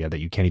startup idea that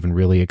you can't even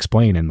really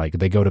explain. And like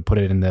they go to put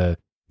it in the,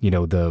 you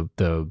know,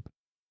 the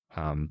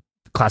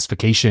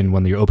classification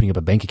when you're opening up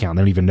a bank account,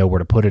 they don't even know where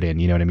to put it in.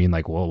 You know what I mean?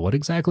 Like, well, what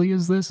exactly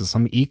is this? Is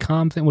some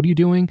e-com thing? What are you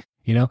doing?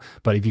 You know,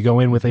 but if you go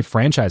in with a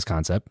franchise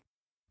concept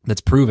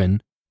that's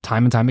proven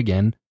time and time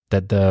again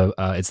that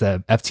it's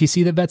the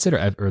FTC that vets it,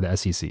 or the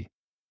SEC?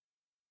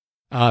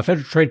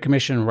 Federal Trade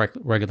Commission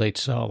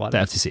regulates a lot. The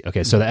FTC.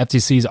 Okay, so the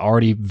FTC's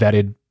already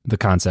vetted the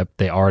concept.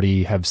 They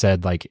already have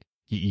said like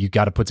you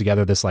got to put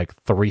together this like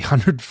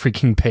 300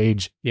 freaking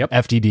page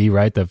FDD,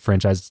 right? The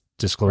franchise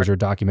disclosure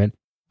document.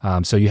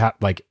 So you have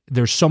like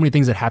there's so many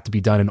things that have to be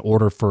done in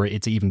order for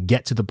it to even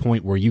get to the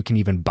point where you can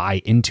even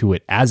buy into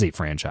it as a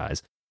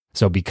franchise.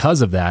 So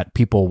because of that,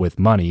 people with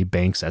money,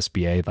 banks,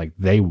 SBA, like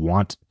they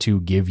want to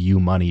give you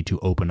money to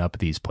open up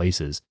these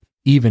places,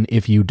 even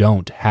if you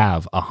don't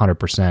have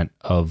 100%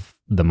 of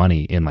the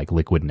money in like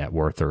liquid net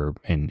worth or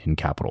in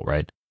capital,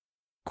 right?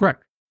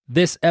 Correct.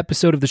 This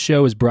episode of the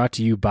show is brought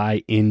to you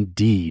by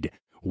Indeed.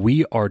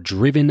 We are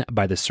driven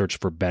by the search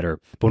for better.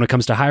 But when it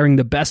comes to hiring,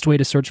 the best way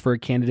to search for a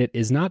candidate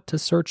is not to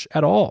search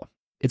at all.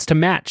 It's to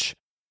match,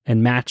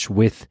 and match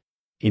with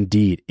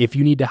Indeed. If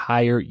you need to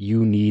hire,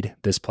 you need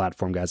this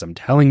platform, guys. I'm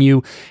telling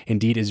you,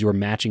 Indeed is your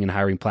matching and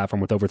hiring platform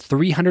with over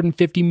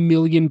 350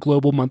 million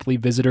global monthly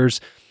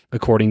visitors,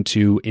 according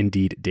to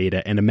Indeed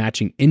data, and a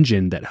matching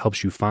engine that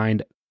helps you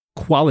find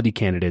quality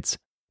candidates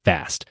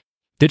fast.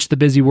 Ditch the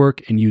busy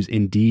work and use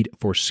Indeed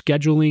for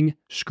scheduling,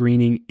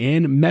 screening,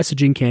 and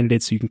messaging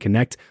candidates so you can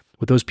connect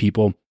with those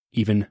people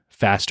even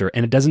faster.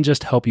 And it doesn't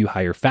just help you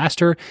hire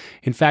faster.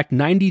 In fact,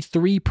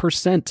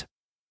 93%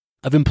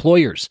 of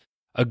employers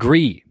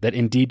agree that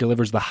Indeed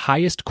delivers the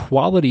highest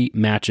quality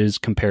matches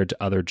compared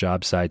to other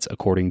job sites,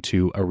 according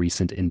to a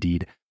recent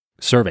Indeed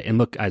survey. And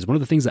look, guys, one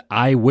of the things that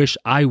I wish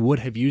I would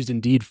have used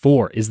Indeed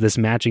for is this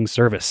matching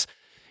service.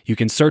 You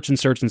can search and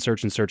search and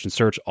search and search and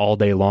search all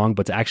day long,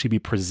 but to actually be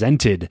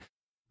presented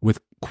with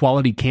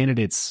quality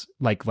candidates,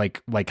 like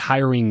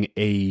hiring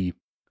a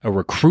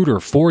recruiter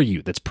for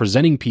you that's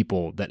presenting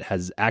people that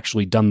has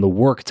actually done the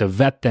work to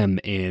vet them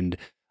and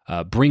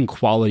bring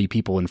quality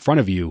people in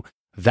front of you,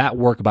 that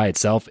work by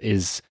itself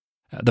is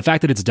the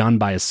fact that it's done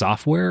by a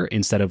software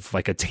instead of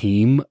like a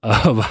team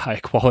of high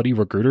quality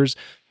recruiters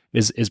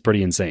is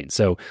pretty insane.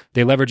 So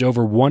they leverage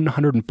over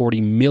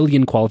 140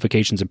 million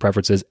qualifications and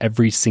preferences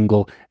every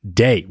single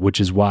day, which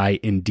is why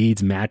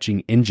Indeed's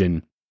matching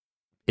engine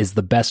is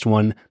the best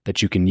one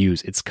that you can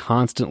use. It's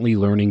constantly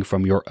learning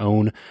from your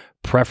own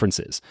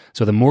preferences.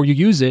 So the more you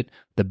use it,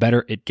 the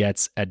better it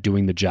gets at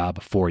doing the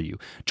job for you.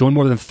 Join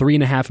more than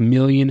 3.5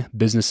 million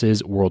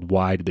businesses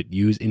worldwide that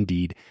use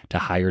Indeed to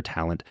hire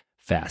talent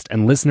fast.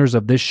 And listeners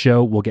of this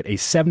show will get a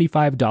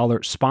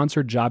 $75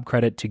 sponsored job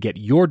credit to get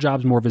your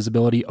jobs more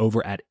visibility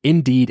over at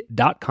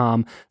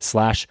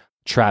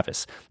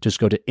Indeed.com/Travis. Just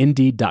go to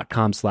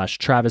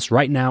Indeed.com/Travis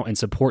right now and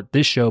support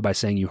this show by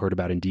saying you heard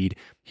about Indeed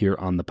here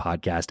on the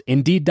podcast.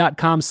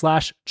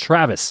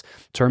 Indeed.com/Travis.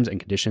 Terms and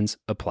conditions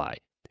apply.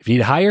 If you need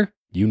to hire,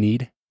 you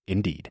need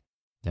Indeed.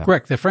 Yeah.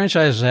 Correct. The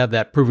franchises have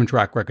that proven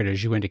track record,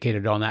 as you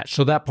indicated on that.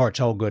 So that part's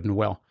all good and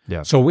well.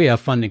 Yeah. So we have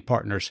funding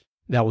partners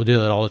that will do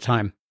that all the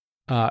time.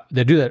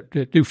 They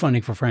do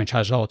funding for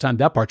franchises all the time.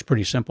 That part's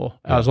pretty simple.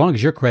 Yeah. As long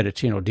as your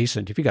credit's,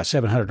 decent. If you got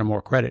 700 or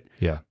more credit,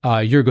 yeah,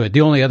 you're good.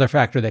 The only other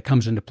factor that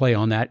comes into play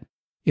on that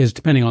is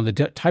depending on the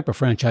type of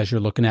franchise you're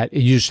looking at,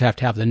 you just have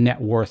to have the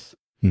net worth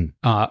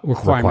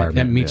requirement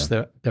that meets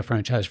the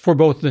franchise for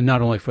both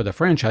not only for the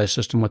franchise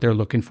system, what they're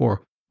looking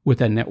for with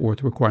that net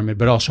worth requirement,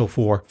 but also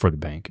for the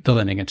bank, the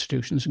lending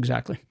institutions.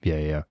 Exactly.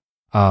 Yeah.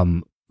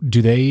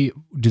 Do they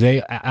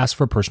ask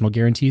for personal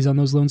guarantees on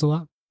those loans a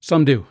lot?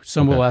 Some do.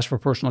 Some will ask for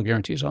personal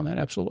guarantees on that.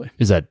 Absolutely.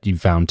 Is that you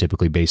found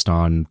typically based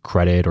on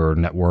credit or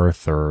net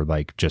worth, or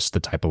like just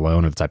the type of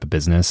loan or the type of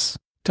business?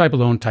 Type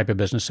of loan, type of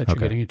business that you're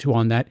getting into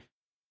on that.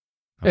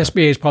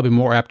 SBA is probably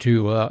more apt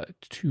to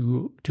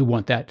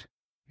want that,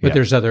 but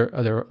there's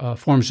other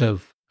forms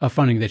of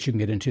funding that you can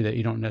get into that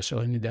you don't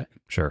necessarily need that.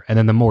 Sure. And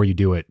then the more you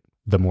do it,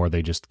 the more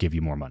they just give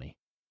you more money.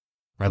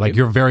 right? Like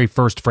your very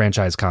first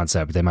franchise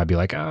concept, they might be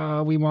like,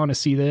 oh, we want to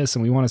see this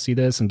and we want to see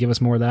this and give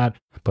us more of that.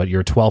 But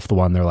your 12th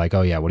one, they're like,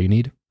 oh yeah, what do you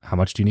need? How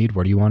much do you need?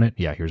 Where do you want it?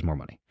 Yeah, here's more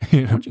money.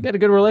 Once you get a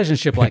good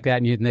relationship like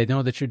that, and they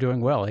know that you're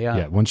doing well,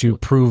 yeah. Once you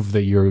prove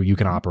that you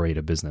can operate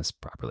a business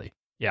properly.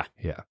 Yeah.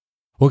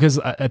 Well, because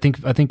I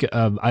think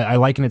I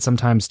liken it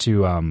sometimes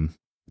to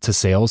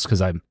sales,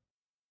 because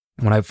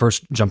when I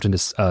first jumped into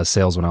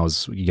sales when I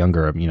was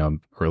younger,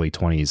 early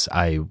 20s,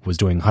 I was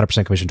doing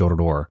 100% commission door to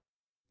door.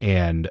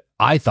 And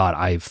I thought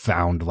I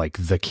found like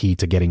the key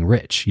to getting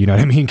rich. You know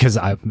what I mean? Because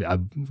I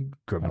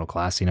grew up middle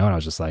class, and I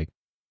was just like,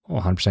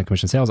 100%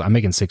 commission sales. I'm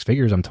making 6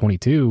 figures. I'm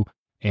 22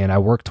 and I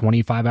work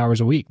 25 hours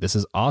a week. This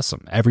is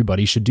awesome.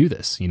 Everybody should do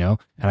this, And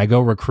I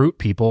go recruit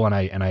people and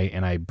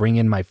I bring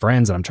in my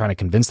friends and I'm trying to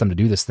convince them to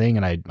do this thing.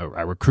 And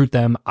I recruit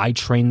them. I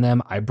train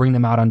them. I bring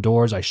them out on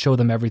doors. I show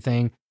them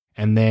everything.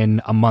 And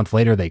then a month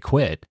later they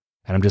quit.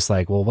 And I'm just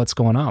like, well, what's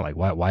going on? Like,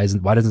 why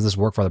doesn't this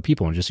work for other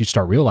people? And you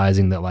start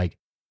realizing that like,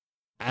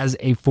 as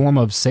a form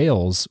of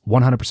sales,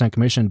 100%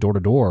 commission door to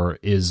door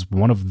is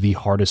one of the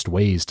hardest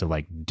ways to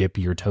like dip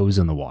your toes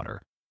in the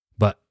water.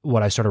 But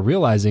what I started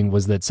realizing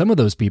was that some of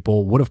those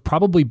people would have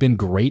probably been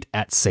great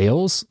at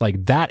sales.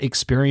 Like that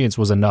experience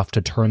was enough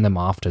to turn them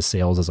off to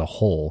sales as a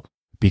whole,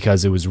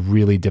 because it was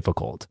really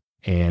difficult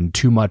and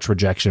too much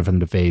rejection for them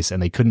to face.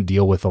 And they couldn't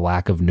deal with the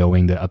lack of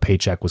knowing that a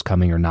paycheck was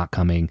coming or not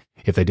coming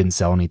if they didn't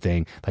sell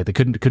anything. Like they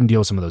couldn't deal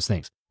with some of those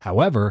things.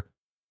 However,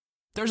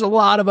 there's a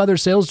lot of other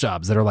sales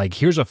jobs that are like,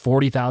 here's a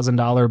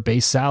 $40,000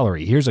 base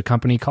salary. Here's a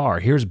company car.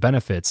 Here's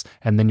benefits.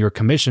 And then your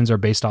commissions are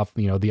based off,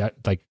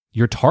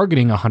 you're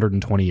targeting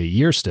 120 a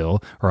year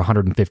still, or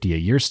 150 a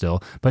year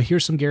still, but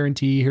here's some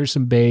guarantee, here's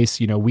some base,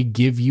 we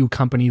give you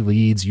company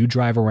leads, you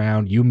drive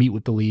around, you meet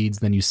with the leads,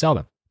 then you sell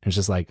them. And it's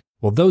just like,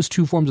 well, those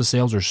two forms of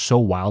sales are so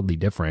wildly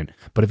different.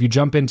 But if you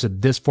jump into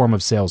this form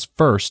of sales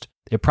first,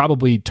 it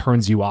probably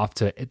turns you off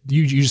to,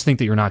 you just think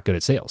that you're not good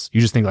at sales.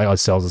 You just think like, oh,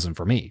 sales isn't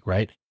for me,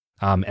 right?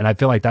 And I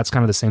feel like that's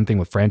kind of the same thing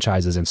with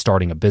franchises and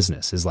starting a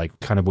business, is like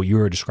kind of what you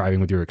were describing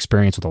with your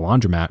experience with a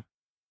laundromat.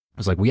 It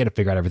was like, we had to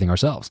figure out everything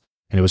ourselves.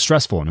 And it was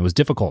stressful and it was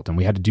difficult. And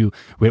we had to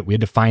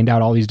find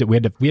out all these, we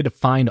had to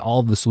find all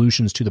of the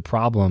solutions to the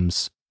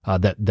problems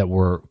that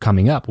were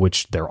coming up,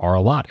 which there are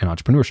a lot in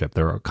entrepreneurship.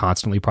 There are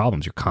constantly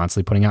problems. You're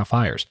constantly putting out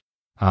fires.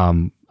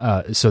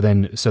 So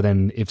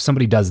then if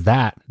somebody does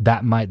that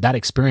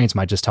experience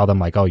might just tell them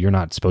like, oh, you're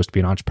not supposed to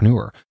be an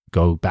entrepreneur.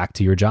 Go back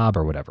to your job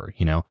or whatever,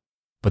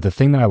 But the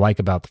thing that I like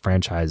about the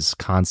franchise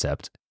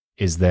concept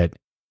is that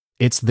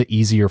it's the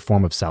easier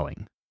form of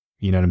selling.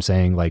 You know what I'm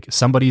saying? Like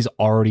somebody's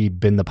already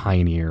been the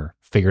pioneer,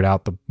 figured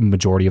out the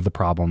majority of the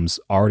problems,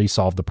 already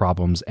solved the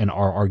problems, and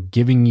are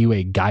giving you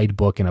a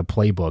guidebook and a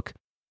playbook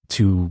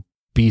to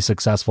be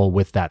successful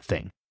with that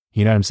thing.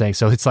 You know what I'm saying?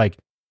 So it's like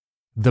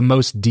the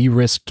most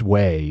de-risked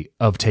way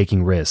of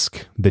taking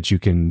risk that you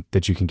can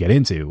get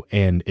into.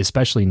 And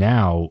especially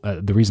now,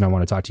 the reason I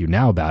want to talk to you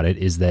now about it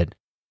is that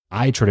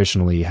I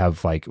traditionally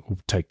have like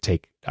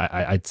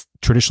I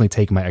traditionally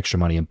take my extra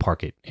money and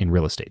park it in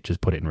real estate,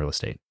 just put it in real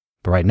estate.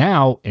 But right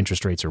now,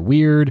 interest rates are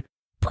weird,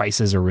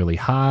 prices are really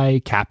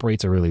high, cap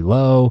rates are really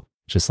low.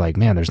 Just like,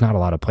 man, there's not a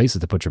lot of places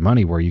to put your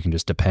money where you can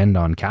just depend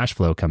on cash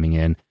flow coming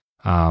in.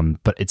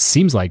 But it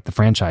seems like the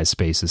franchise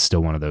space is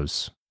still one of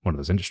those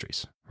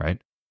industries,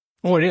 right?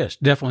 Oh, it is,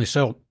 definitely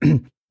so.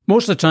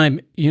 Most of the time,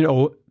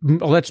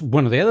 that's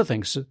one of the other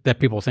things that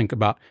people think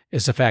about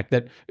is the fact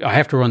that I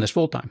have to run this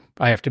full time.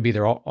 I have to be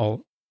there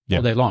all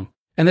day long.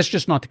 And that's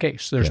just not the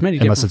case. There's many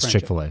different unless it's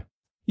Chick-fil-A.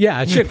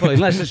 Yeah, it's Chick-fil-A.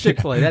 Unless it's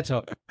Chick-fil-A. That's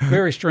a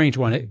very strange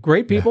one.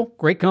 Great people,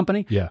 great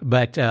company. Yeah.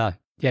 But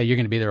you're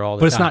going to be there all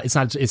the time.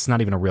 But it's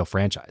not even a real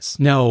franchise.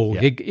 No,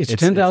 it's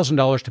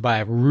 $10,000 to buy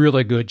a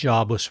really good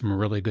job with some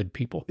really good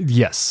people.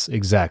 Yes,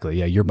 exactly.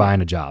 Yeah, you're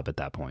buying a job at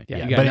that point.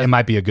 Yeah. But it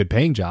might be a good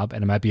paying job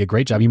and it might be a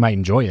great job. You might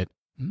enjoy it,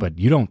 but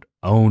you don't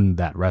own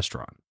that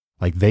restaurant.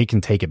 Like they can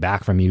take it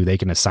back from you. They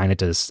can assign it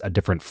to a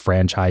different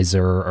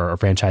franchisor or a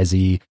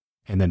franchisee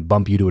and then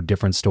bump you to a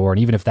different store. And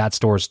even if that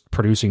store is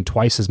producing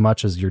twice as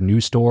much as your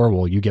new store,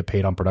 well, you get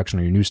paid on production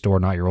of your new store,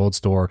 not your old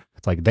store.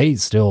 It's like they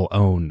still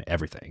own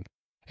everything.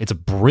 It's a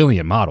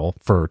brilliant model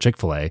for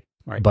Chick-fil-A,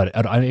 right? But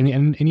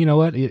and you know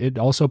what? It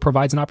also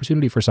provides an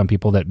opportunity for some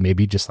people that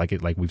maybe just like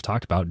we've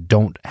talked about,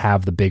 don't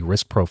have the big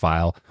risk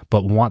profile,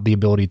 but want the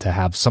ability to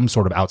have some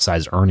sort of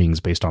outsized earnings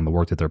based on the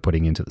work that they're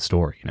putting into the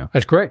store.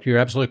 That's correct. You're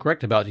absolutely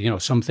correct about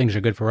some things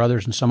are good for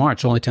others and some aren't.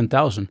 It's only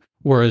 10,000.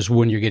 Whereas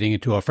when you're getting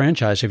into a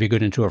franchise, if you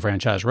get into a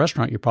franchise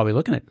restaurant, you're probably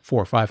looking at $400,000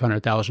 or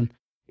 $500,000.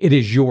 It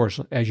is yours,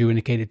 as you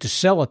indicated, to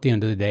sell at the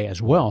end of the day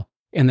as well.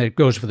 And that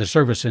goes for the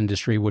service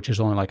industry, which is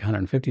only like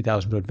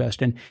 $150,000 to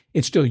invest in.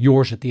 It's still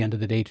yours at the end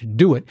of the day to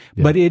do it,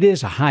 but it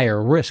is a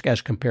higher risk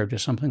as compared to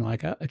something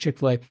like a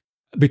Chick-fil-A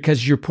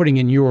because you're putting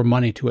in your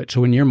money to it.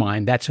 So in your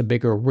mind, that's a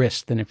bigger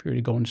risk than if you were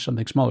to go into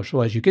something smaller.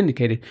 So as you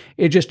indicated,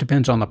 it just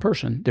depends on the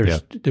person. There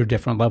are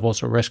different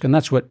levels of risk, and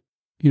that's what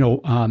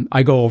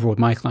I go over with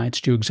my clients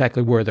to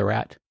exactly where they're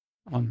at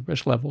on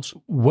risk levels.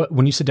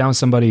 When you sit down with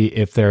somebody,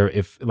 if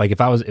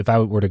I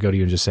were to go to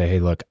you and just say, hey,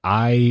 look,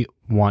 I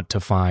want to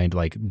find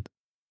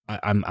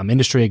I'm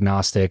industry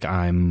agnostic.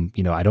 I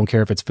don't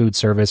care if it's food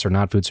service or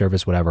not food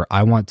service, whatever.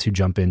 I want to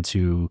jump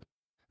into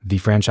the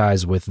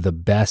franchise with the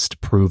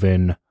best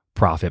proven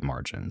profit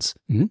margins.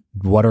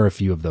 Mm-hmm. What are a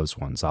few of those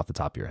ones off the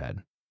top of your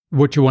head?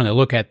 What you want to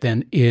look at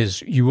then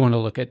is you want to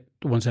look at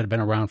the ones that have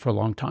been around for a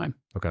long time.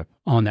 Okay.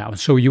 On that one.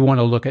 So you want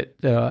to look at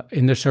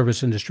in the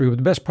service industry with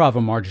the best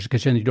profit margins,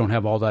 because then you don't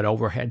have all that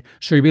overhead.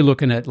 So you'd be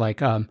looking at like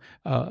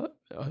the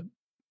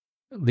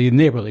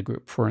Neighborly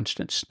Group, for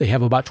instance. They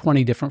have about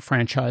 20 different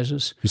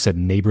franchises. You said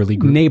Neighborly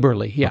Group?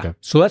 Neighborly, yeah. Okay.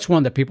 So that's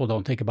one that people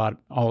don't think about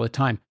all the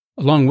time,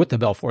 along with the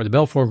Belfour. The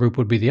Belfour Group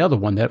would be the other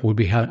one that would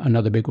be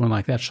another big one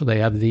like that. So they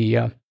have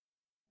the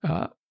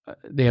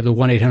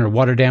 1-800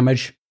 water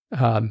damage.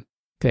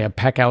 They have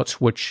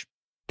Packouts, which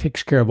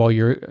takes care of all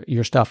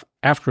your stuff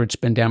after it's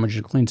been damaged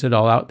and cleans it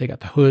all out. They got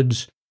the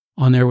hoods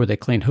on there where they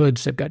clean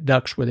hoods. They've got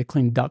ducts where they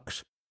clean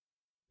ducts.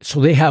 So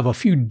they have a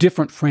few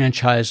different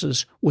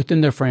franchises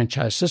within their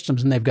franchise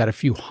systems, and they've got a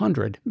few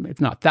hundred,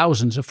 if not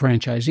thousands, of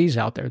franchisees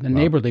out there. The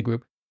Neighborly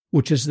Group,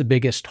 which is the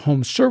biggest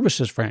home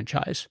services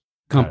franchise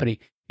company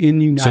in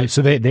the United States.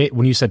 So they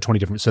when you said 20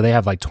 different, so they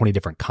have like 20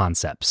 different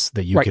concepts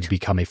that you could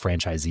become a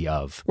franchisee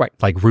of. Right.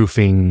 Like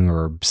roofing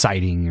or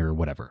siding or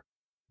whatever.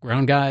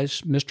 Ground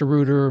Guys, Mr.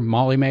 Rooter,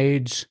 Molly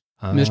Maids,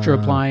 Mr.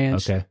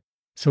 Appliance. Okay.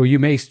 So you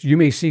may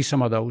see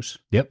some of those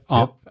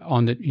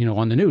on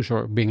the news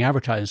or being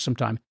advertised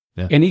sometime.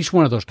 Yeah. And each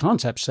one of those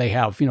concepts, they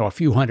have a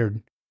few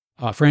hundred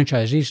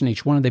franchisees in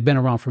each one, and they've been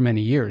around for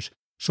many years.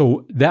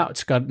 So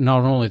that's got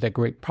not only that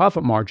great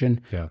profit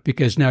margin,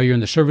 because now you're in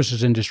the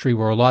services industry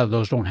where a lot of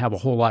those don't have a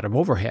whole lot of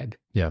overhead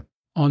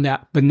on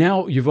that. But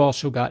now you've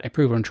also got a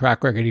proven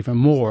track record even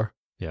more,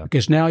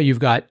 because now you've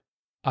got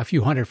a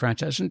few hundred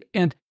franchises.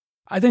 And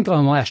I think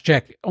on the last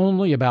check,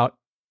 only about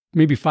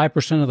maybe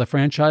 5% of the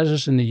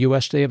franchises in the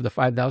U.S. today, of the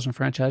 5,000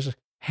 franchises,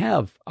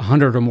 have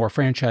 100 or more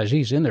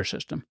franchisees in their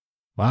system.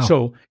 Wow.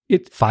 So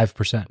it's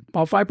 5%.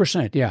 About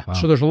 5%, yeah. Wow.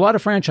 So there's a lot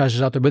of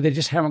franchises out there, but they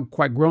just haven't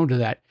quite grown to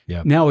that.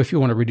 Yeah. Now, if you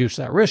want to reduce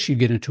that risk, you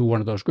get into one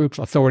of those groups,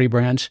 Authority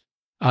Brands.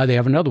 They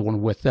have another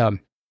one with 1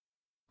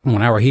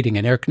 Hour Heating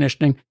and Air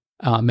Conditioning,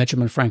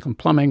 Benjamin Franklin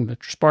Plumbing,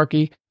 Mr.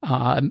 Sparky,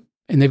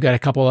 and they've got a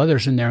couple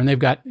others in there, and they've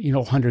got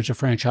hundreds of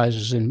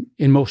franchises in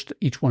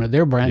each one of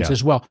their brands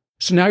as well.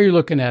 So now you're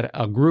looking at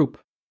a group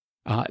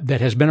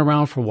that has been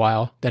around for a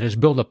while, that has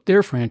built up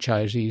their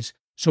franchisees.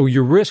 So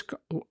your risk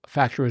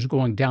factor is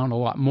going down a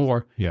lot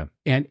more. Yeah.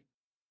 And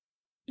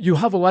you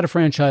have a lot of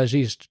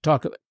franchisees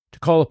to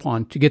call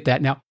upon to get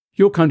that. Now,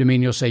 you'll come to me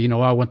and you'll say,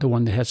 I want the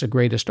one that has the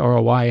greatest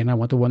ROI, and I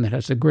want the one that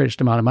has the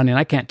greatest amount of money. And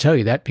I can't tell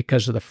you that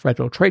because of the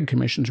Federal Trade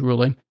Commission's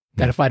ruling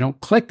that if I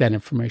don't collect that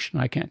information,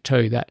 I can't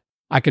tell you that.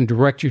 I can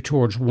direct you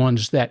towards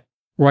ones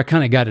where I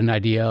kind of got an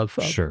idea of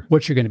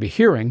what you're going to be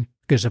hearing.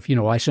 Because if,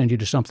 I send you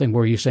to something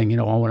where you're saying,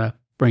 I want to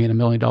bring in $1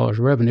 million of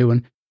revenue,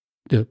 and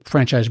the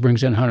franchise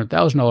brings in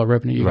 $100,000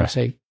 revenue, you're going to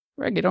say,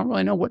 Greg, you don't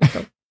really know what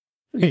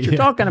you're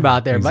talking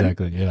about there, buddy.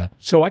 Exactly, yeah.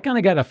 So I kind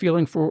of got a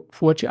feeling for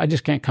what I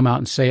just can't come out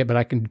and say it, but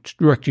I can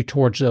direct you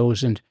towards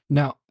those. And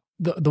now,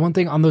 the one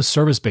thing on those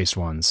service-based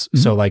ones,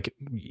 so like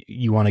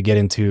you want to get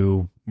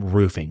into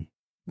roofing,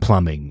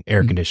 plumbing,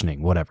 air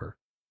conditioning, whatever.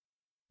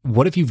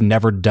 What if you've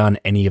never done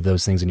any of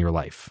those things in your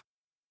life?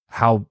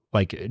 How,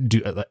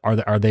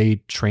 are they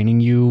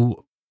training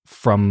you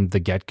from the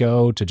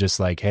get-go to just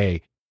like,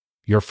 hey,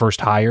 your first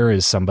hire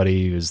is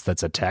somebody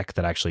that's a tech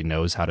that actually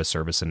knows how to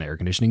service an air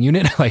conditioning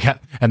unit?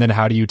 And then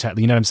how do you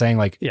you know what I'm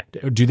saying?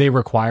 Do they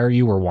require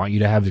you or want you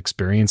to have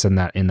experience in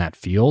that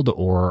field,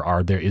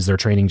 or is their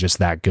training just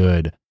that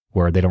good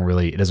where they don't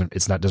really, doesn't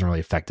really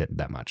affect it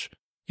that much?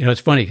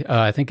 It's funny.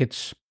 I think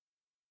was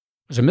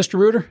it Mr.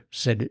 Rooter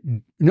said,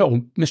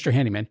 no, Mr.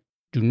 Handyman,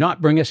 do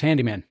not bring us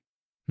handyman.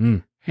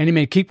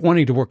 Handyman keep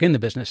wanting to work in the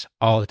business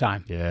all the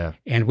time. Yeah.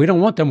 And we don't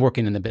want them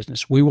working in the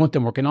business. We want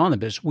them working on the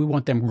business. We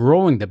want them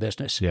growing the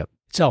business. Yep.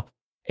 So,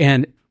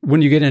 and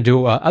when you get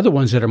into other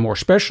ones that are more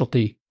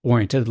specialty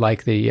oriented,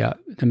 like the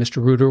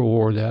Mr. Rooter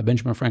or the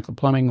Benjamin Franklin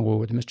Plumbing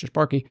or the Mr.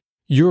 Sparky,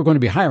 you're going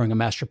to be hiring a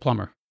master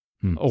plumber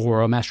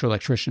or a master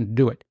electrician to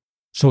do it.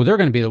 So they're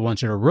going to be the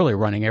ones that are really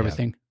running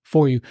everything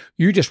for you.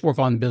 You just work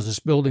on the business,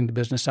 building the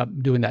business up,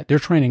 doing that. Their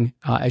training,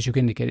 as you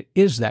indicated,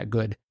 is that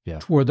good. Yeah.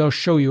 To where they'll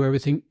show you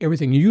everything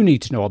you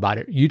need to know about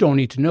it. You don't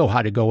need to know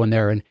how to go in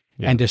there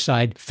and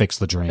decide. Fix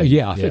the drain.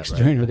 Fix the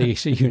drain or the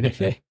AC unit.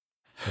 Right.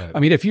 I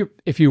mean, if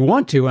you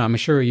want to, I'm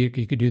sure you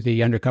could do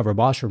the undercover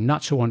boss or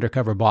not so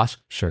undercover boss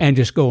and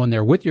just go in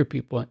there with your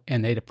people,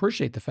 and they'd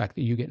appreciate the fact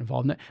that you get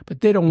involved in that.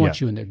 But they don't want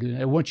you in there doing that.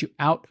 They want you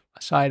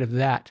outside of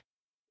that,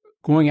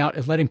 going out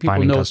and letting people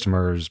finding know.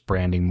 Customers,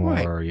 branding more.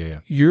 Right.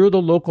 Yeah. You're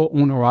the local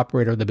owner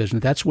operator of the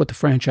business. That's what the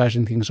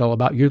franchising thing is all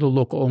about. You're the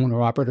local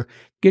owner operator.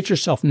 Get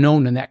yourself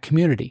known in that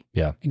community.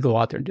 Yeah. And go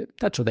out there and do it.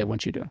 That's what they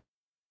want you to do.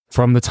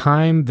 From the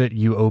time that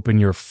you open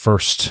your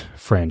first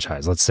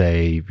franchise, let's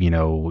say,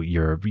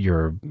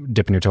 you're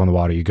dipping your toe in the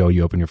water,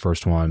 you open your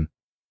first one.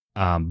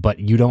 But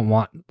you don't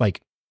want,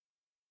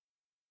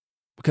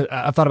 because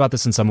I've thought about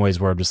this in some ways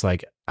where I'm just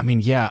like, I mean,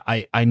 yeah,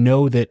 I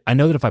know that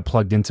if I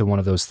plugged into one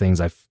of those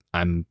things,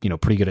 I'm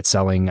pretty good at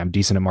selling. I'm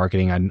decent at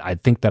marketing. I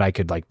think that I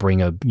could like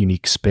bring a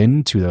unique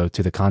spin to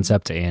the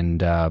concept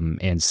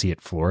and see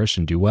it flourish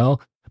and do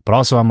well. But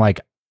also I'm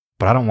like,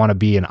 but I don't want to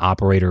be an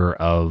operator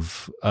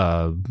of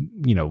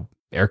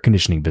air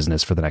conditioning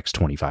business for the next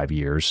 25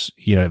 years.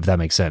 If that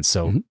makes sense.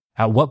 So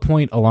at what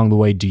point along the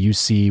way do you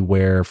see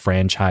where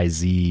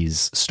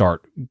franchisees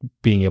start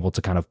being able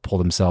to kind of pull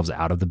themselves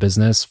out of the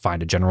business,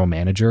 find a general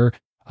manager?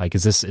 Like,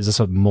 is this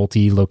a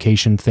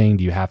multi-location thing?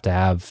 Do you have to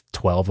have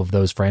 12 of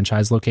those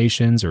franchise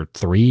locations or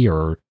 3,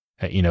 or,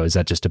 is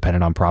that just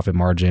dependent on profit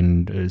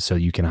margin so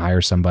you can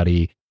hire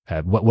somebody?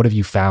 What have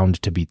you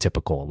found to be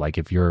typical? Like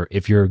if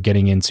you're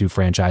getting into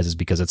franchises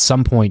because at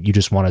some point you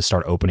just want to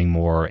start opening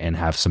more and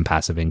have some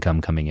passive income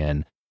coming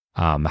in,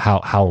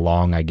 how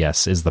long, I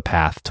guess, is the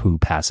path to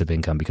passive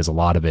income? Because a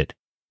lot of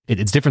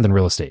it's different than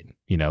real estate.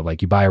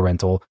 Like you buy a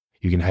rental,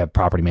 you can have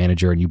property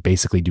manager and you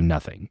basically do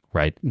nothing,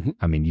 right?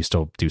 I mean, you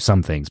still do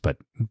some things, but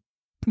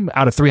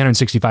out of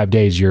 365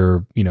 days,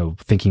 you're,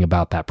 thinking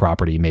about that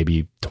property,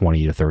 maybe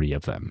 20 to 30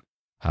 of them,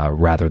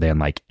 rather than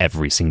like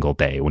every single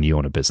day when you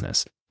own a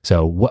business.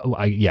 So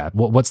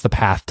what's the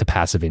path to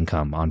passive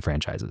income on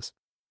franchises?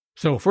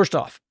 So first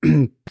off,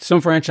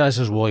 some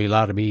franchises will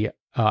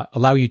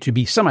allow you to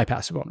be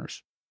semi-passive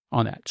owners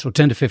on that. So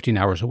 10 to 15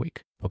 hours a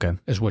week. Okay,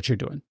 is what you're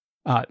doing.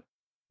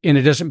 And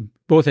it doesn't.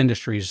 Both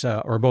industries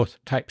or both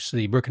types,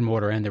 the brick and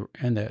mortar and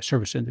the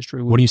service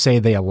industry. When you say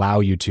they allow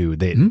you to,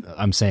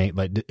 I'm saying,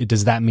 like,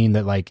 does that mean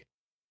that like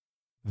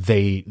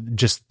they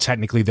just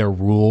technically their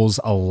rules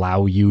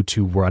allow you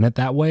to run it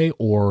that way,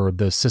 or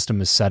the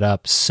system is set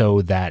up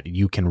so that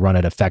you can run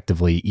it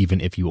effectively even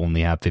if you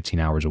only have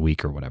 15 hours a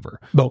week or whatever?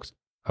 Both.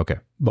 Okay.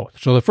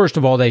 Both. So first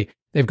of all, they've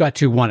got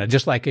to want it.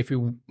 Just like if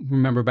you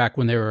remember back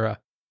when they were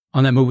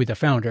on that movie, The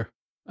Founder,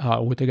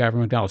 with the guy from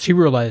McDonald's, he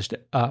realized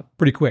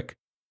pretty quick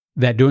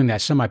that doing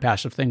that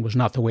semi-passive thing was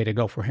not the way to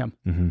go for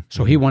him.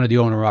 So he wanted the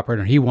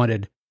owner-operator, and he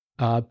wanted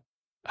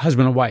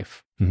husband and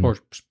wife, or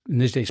in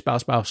this day,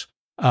 spouse,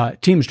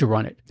 teams to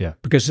run it. Yeah.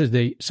 Because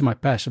the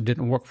semi-passive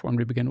didn't work for him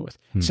to begin with.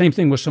 Same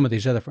thing with some of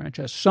these other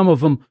franchises. Some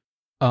of them,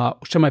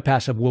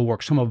 semi-passive will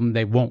work. Some of them,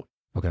 they won't.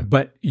 Okay.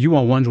 But you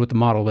want ones with the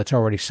model that's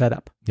already set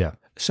up. Yeah.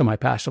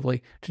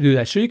 Semi-passively to do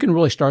that. So you can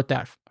really start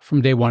that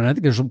from day one. And I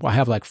think I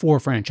have like 4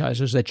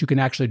 franchises that you can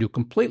actually do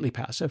completely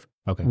passive,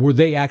 where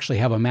they actually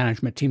have a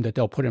management team that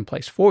they'll put in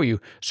place for you,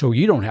 so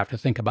you don't have to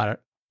think about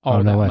it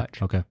all that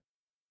much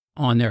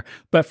on there.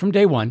 But from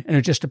day one, and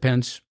it just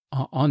depends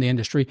on the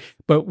industry,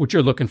 but what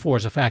you're looking for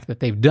is the fact that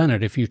they've done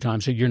it a few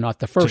times, so you're not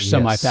the first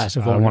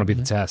semi-passive owner. I want to be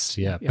the test,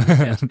 yes.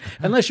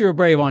 Unless you're a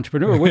brave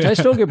entrepreneur, which I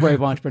still give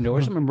brave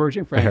entrepreneurs, some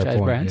emerging franchise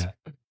brands,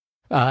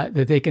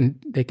 that they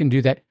can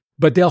do that.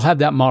 But they'll have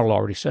that model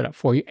already set up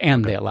for you,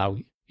 and they allow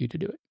you to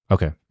do it.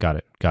 Okay, got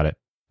it.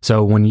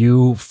 So when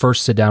you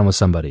first sit down with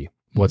somebody,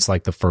 what's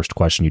like the first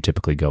question you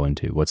typically go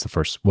into? What's the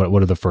first?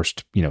 What are the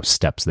first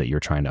steps that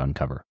you're trying to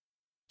uncover?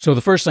 So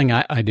the first thing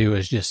I do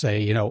is just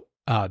say,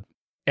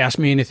 ask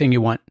me anything you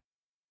want,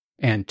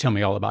 and tell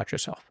me all about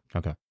yourself.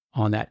 Okay.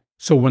 On that.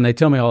 So when they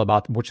tell me all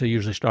about them, which they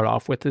usually start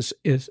off with,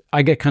 is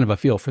I get kind of a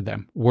feel for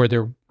them, where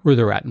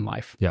they're at in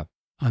life. Yeah.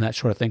 On that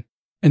sort of thing.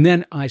 And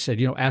then I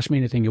said, ask me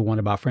anything you want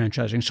about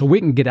franchising, so we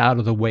can get out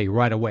of the way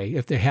right away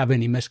if they have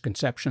any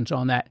misconceptions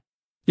on that.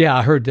 Yeah,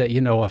 I heard that,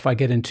 if I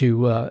get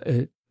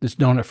into this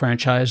donut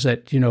franchise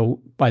that,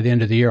 by the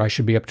end of the year, I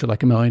should be up to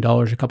like $1 million,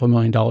 a couple $1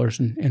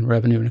 million in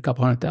revenue and a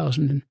couple $100,000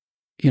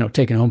 and,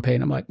 taking home pay.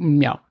 And I'm like,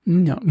 no,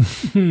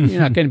 you're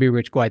not going to be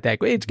rich quite that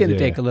quick. It's going to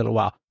take a little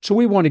while. So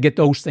we want to get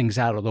those things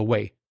out of the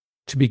way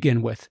to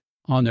begin with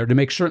on there to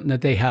make certain that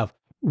they have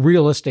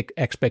realistic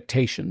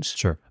expectations.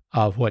 Sure.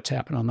 Of what's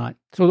happened on that.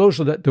 So those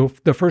are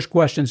the first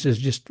questions, is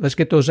just let's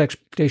get those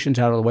expectations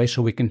out of the way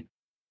so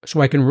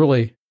I can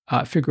really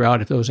figure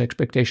out if those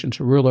expectations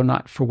are real or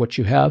not for what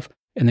you have,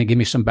 and then give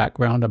me some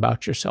background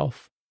about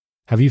yourself.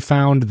 Have you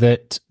found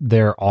that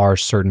there are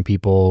certain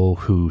people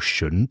who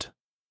shouldn't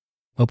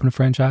open a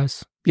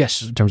franchise?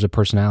 Yes. In terms of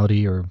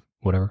personality or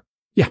whatever?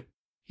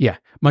 Yeah.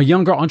 My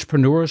younger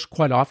entrepreneurs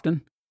quite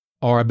often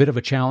are a bit of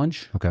a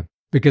challenge. Okay.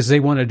 Because they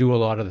want to do a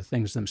lot of the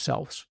things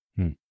themselves.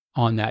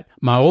 On that.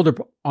 My older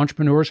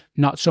entrepreneurs,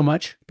 not so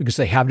much, because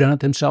they have done it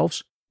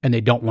themselves and they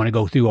don't want to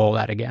go through all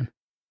that again.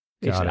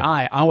 They said,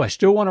 I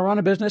still want to run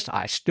a business.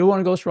 I still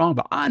want to go strong,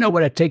 but I know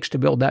what it takes to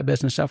build that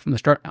business up from the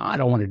start. I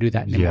don't want to do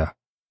that anymore. Yeah.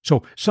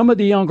 So some of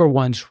the younger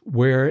ones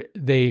where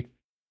they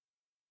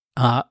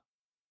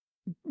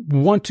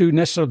want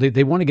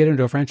to get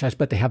into a franchise,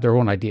 but they have their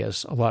own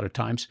ideas a lot of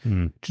times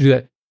to do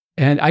that.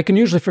 And I can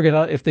usually figure it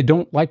out if they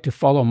don't like to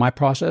follow my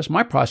process.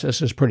 My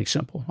process is pretty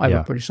simple. I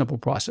have a pretty simple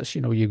process.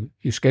 You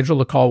schedule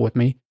a call with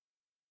me.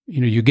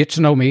 You get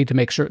to know me to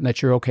make certain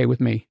that you're okay with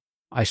me.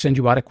 I send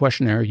you out a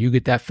questionnaire. You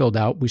get that filled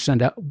out. We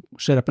set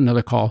up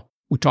another call.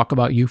 We talk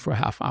about you for a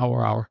half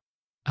hour.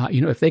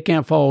 If they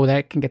can't follow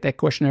that, can get that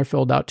questionnaire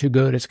filled out too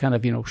good. It's kind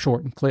of,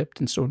 short and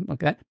clipped and so like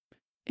that.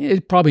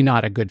 it's probably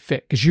not a good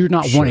fit because you're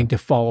not Sure. wanting to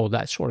follow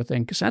that sort of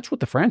thing, because that's what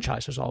the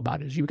franchise is all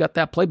about. Is you've got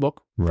that playbook,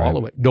 Right.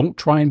 follow it. Don't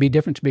try and be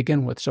different to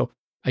begin with. So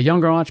a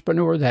younger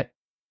entrepreneur that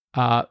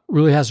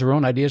really has their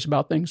own ideas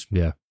about things,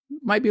 Yeah.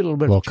 might be a little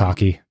bit A little of a challenge.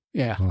 cocky.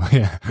 Yeah. Well,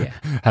 yeah. Yeah.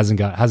 hasn't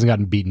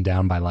gotten beaten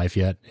down by life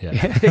yet. Yeah.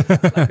 Like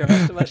the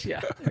rest of us.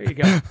 Yeah. There you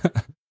go.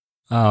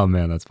 Oh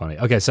man, that's funny.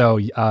 Okay, so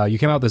you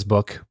came out with this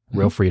book,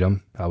 Real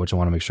Freedom, which I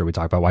want to make sure we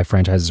talk about, why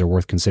franchises are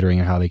worth considering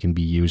and how they can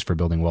be used for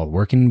building wealth.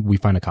 Where can we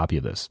find a copy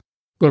of this?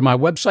 Go to my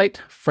website,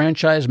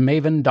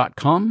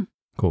 franchisemaven.com.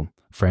 Cool.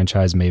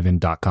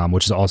 Franchisemaven.com,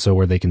 which is also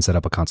where they can set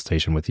up a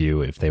consultation with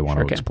you if they want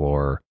Sure to can.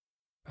 explore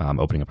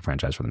opening up a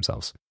franchise for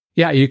themselves.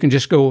 Yeah, you can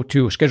just go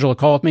to schedule a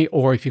call with me,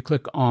 or if you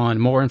click on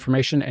more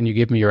information and you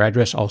give me your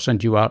address, I'll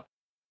send you out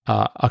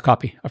a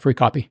free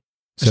copy.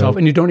 So-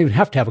 And you don't even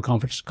have to have a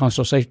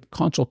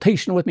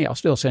consultation with me. I'll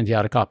still send you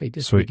out a copy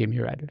just if you Sweet. give me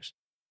your address.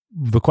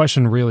 The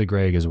question really,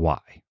 Greg, is why?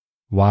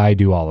 Why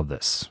do all of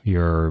this?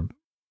 You've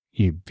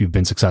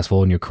been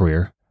successful in your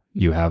career.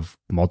 You have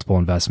multiple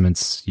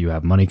investments. You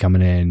have money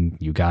coming in.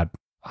 You got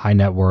high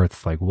net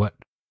worth. Like what?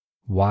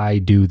 Why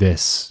do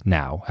this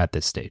now at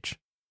this stage?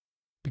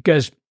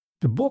 Because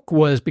the book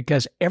was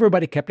because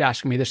everybody kept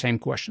asking me the same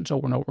questions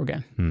over and over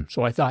again.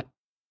 So I thought,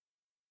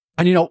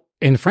 and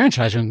in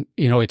franchising,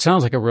 it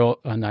sounds like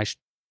a nice,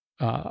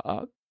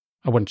 I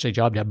wouldn't say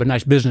job to have, but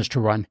nice business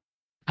to run.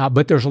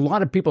 But there's a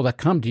lot of people that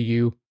come to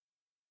you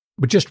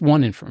with just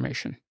one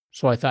information.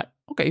 So I thought,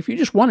 okay, if you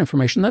just want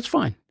information, that's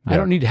fine. Yeah. I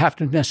don't need to have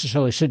to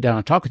necessarily sit down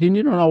and talk with you. And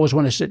you don't always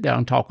want to sit down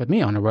and talk with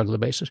me on a regular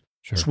basis.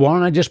 Sure. So why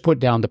don't I just put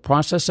down the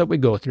process that we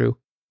go through,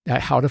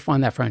 that how to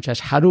find that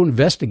franchise, how to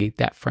investigate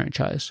that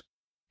franchise,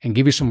 and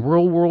give you some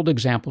real world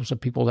examples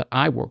of people that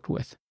I worked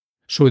with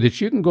so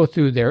that you can go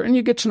through there and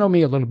you get to know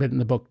me a little bit in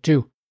the book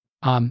too.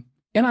 And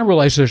I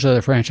realize there's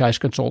other franchise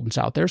consultants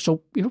out there.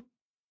 So,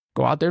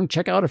 go out there and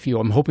check out a few.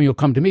 I'm hoping you'll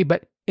come to me,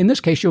 but in this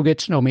case, you'll get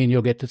to know me and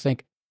you'll get to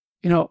think,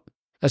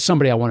 that's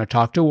somebody I want to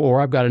talk to, or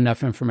I've got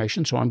enough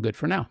information, so I'm good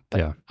for now. But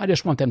Yeah. I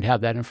just want them to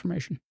have that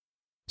information.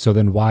 So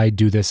then why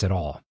do this at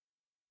all?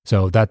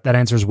 So that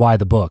answers why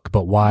the book,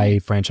 but why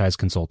franchise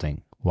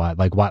consulting?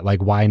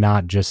 Why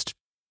not just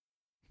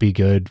be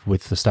good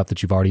with the stuff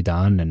that you've already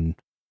done and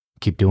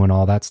keep doing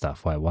all that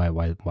stuff? Why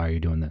are you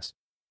doing this?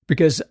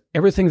 Because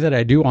everything that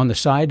I do on the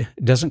side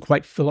doesn't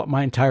quite fill up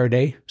my entire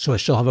day. So I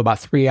still have about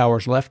 3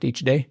 hours left each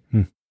day.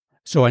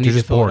 So I need You're to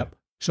just fill bored. it up.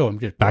 So I'm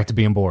just Back to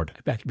being bored.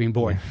 back to being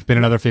bored. Been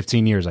another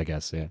 15 years, I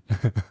guess. Yeah.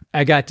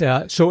 I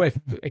got, so if,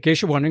 in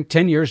case you're wondering,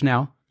 10 years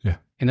now Yeah.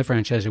 in the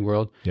franchising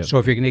world. Yep. So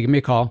if you're going to give me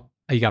a call,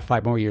 you got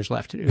 5 more years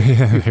left to do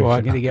before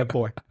I'm going to get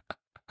bored.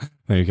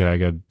 You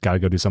gotta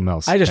go do something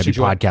else. I just Maybe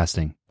enjoy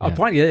podcasting. I'll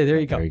point you. There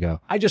you go. There you go.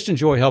 I just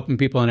enjoy helping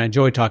people and I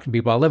enjoy talking to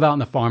people. I live out on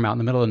the farm out in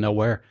the middle of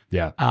nowhere.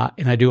 Yeah.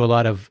 And I do we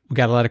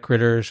got a lot of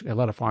critters, a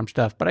lot of farm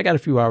stuff, but I got a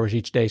few hours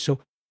each day. So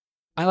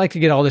I like to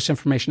get all this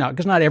information out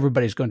because not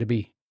everybody's going to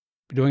be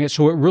doing it.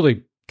 So it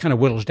really kind of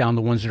whittles down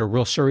the ones that are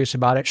real serious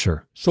about it.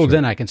 Sure. So sure.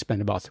 then I can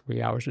spend about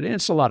 3 hours a day. And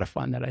it's a lot of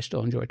fun that I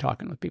still enjoy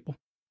talking with people.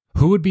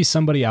 Who would be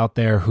somebody out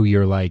there who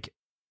you're like,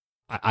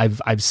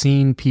 I've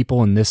seen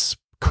people in this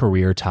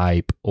career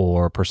type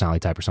or personality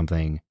type or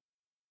something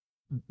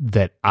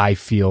that I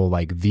feel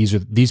like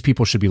these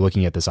people should be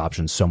looking at this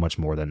option so much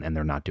more than, and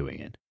they're not doing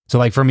it. So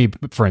like for me,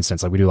 for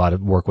instance, like we do a lot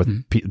of work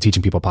with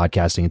teaching people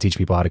podcasting and teach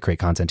people how to create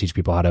content, teach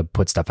people how to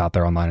put stuff out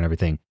there online and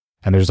everything.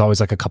 And there's always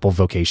like a couple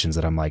vocations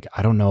that I'm like,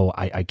 I don't know.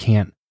 I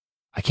can't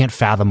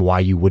fathom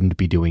why you wouldn't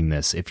be doing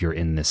this if you're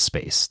in this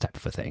space type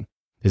of a thing.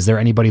 Is there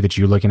anybody that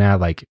you're looking at,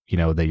 like,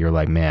 that you're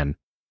like, man,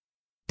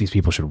 these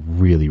people should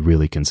really,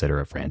 really consider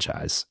a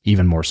franchise,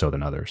 even more so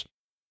than others?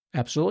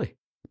 Absolutely.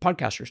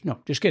 Podcasters. No,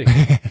 just kidding.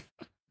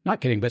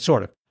 Not kidding, but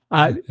sort of.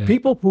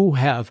 People who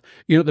have,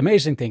 the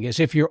amazing thing is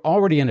if you're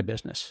already in a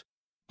business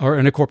or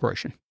in a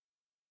corporation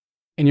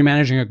and you're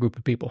managing a group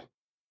of people,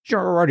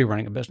 you're already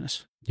running a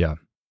business. Yeah.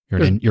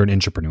 You're an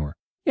entrepreneur.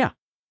 Yeah.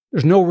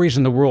 There's no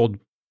reason in the world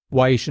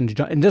why you shouldn't.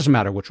 It doesn't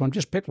matter which one,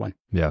 just pick one.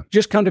 Yeah.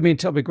 Just come to me and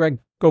tell me, Greg,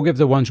 go give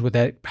the ones with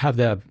that have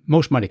the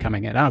most money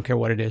coming in. I don't care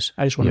what it is.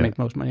 I just want to make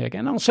the most money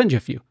again. I'll send you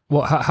a few.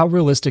 Well, how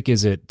realistic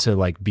is it to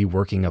like be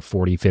working a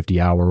 40,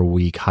 50 hour a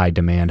week, high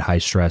demand, high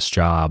stress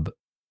job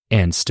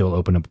and still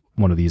open up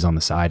one of these on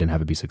the side and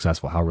have it be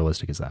successful? How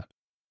realistic is that?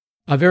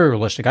 Very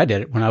realistic. I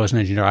did it when I was an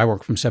engineer. I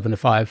worked from 7 to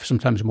 5,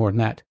 sometimes more than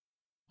that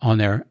on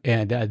there.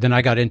 And then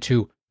I got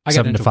into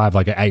 7 to 5,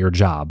 like at your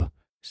job.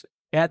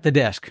 At the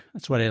desk.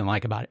 That's what I didn't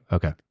like about it.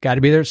 Okay. Got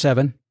to be there at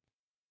 7.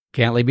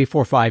 Can't leave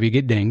before 5. You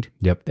get dinged.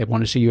 Yep. They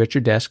want to see you at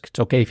your desk. It's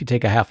okay if you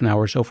take a half an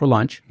hour or so for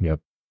lunch. Yep.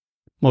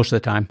 Most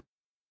of the time.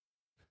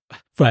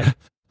 But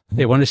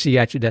they want to see you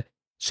at your desk.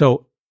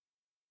 So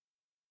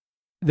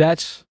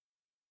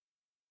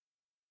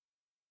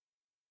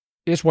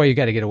it's why you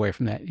got to get away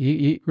from that.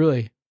 You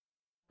really,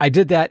 I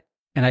did that,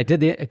 and I did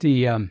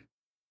the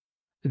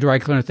dry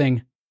cleaner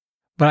thing,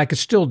 but I could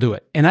still do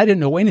it. And I didn't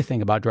know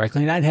anything about dry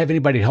cleaning. I didn't have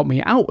anybody to help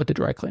me out with the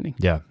dry cleaning.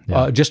 Yeah.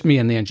 Just me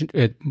and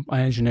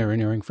my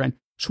engineering friend.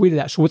 So we did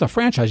that. So with a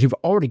franchise, you've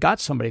already got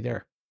somebody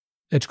there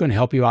that's going to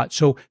help you out.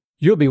 So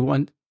you'll be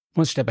one.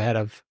 step ahead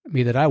of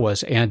me that I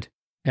was. And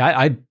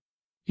I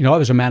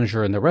was a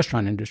manager in the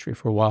restaurant industry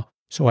for a while.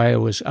 So I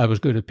was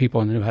good with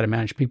people and knew how to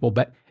manage people,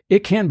 but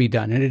it can be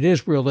done and it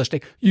is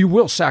realistic. You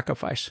will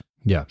sacrifice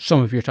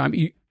some of your time.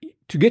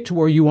 To get to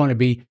where you want to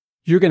be,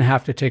 you're going to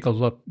have to take a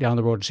look down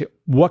the road and see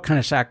what kind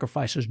of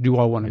sacrifices do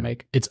I want to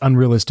make. It's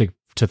unrealistic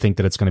to think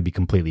that it's going to be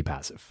completely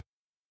passive.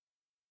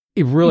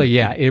 It really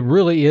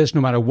is,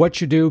 no matter what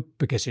you do,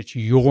 because it's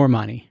your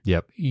money.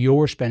 Yep.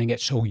 You're spending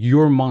it. So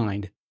your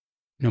mind,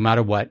 no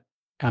matter what,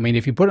 I mean,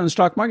 if you put it in the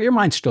stock market, your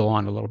mind's still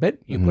on a little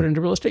bit. You put it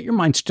into real estate, your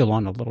mind's still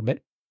on a little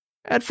bit.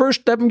 At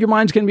first, your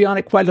mind's going to be on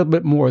it quite a little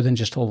bit more than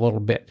just a little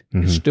bit.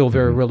 It's still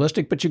very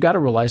realistic, but you got to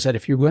realize that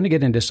if you're going to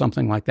get into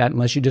something like that,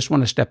 unless you just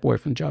want to step away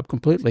from the job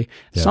completely,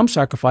 some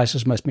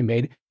sacrifices must be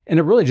made. And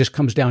it really just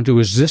comes down to,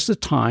 is this the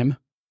time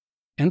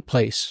and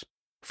place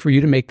for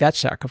you to make that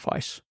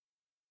sacrifice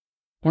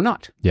or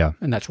not? Yeah.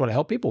 And that's what I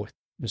help people with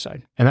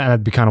decide. And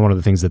that'd be kind of one of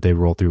the things that they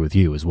roll through with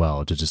you as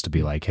well, to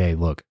be like, hey,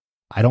 look,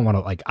 I don't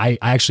want to, I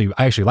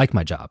actually like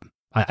my job.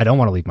 I don't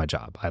want to leave my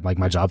job.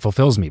 My job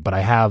fulfills me, but I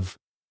have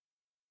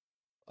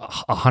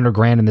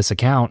 $100,000 in this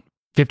account,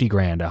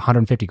 $50,000,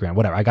 $150,000,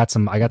 whatever. I got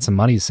some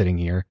money sitting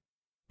here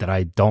that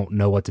I don't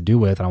know what to do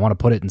with. And I want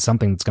to put it in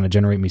something that's going to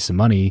generate me some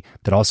money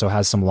that also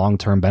has some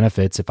long-term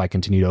benefits if I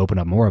continue to open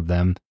up more of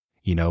them.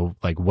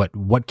 Like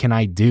what can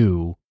I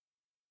do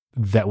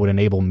that would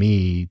enable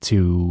me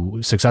to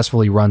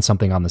successfully run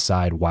something on the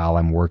side while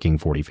I'm working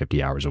 40,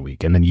 50 hours a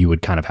week? And then you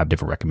would kind of have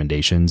different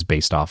recommendations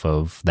based off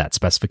of that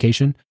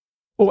specification.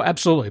 Oh,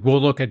 absolutely.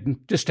 We'll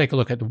just take a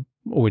look at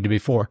what we did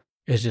before.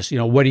 Is just,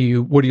 what do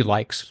you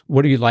like?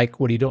 What do you like?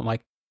 What do you don't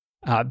like?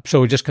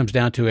 So it just comes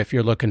down to, if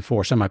you're looking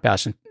for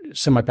semi-passive,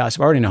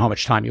 I already know how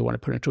much time you want to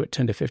put into it,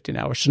 10 to 15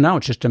 hours. So now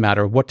it's just a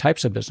matter of what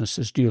types of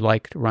businesses do you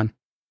like to run?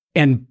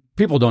 And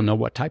people don't know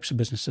what types of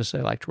businesses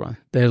they like to run.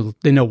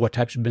 They know what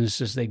types of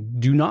businesses they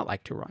do not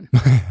like to run.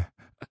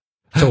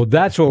 So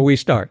that's where we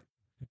start.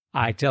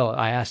 I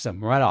ask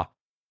them right off,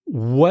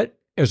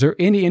 is there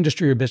any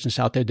industry or business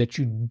out there that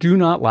you do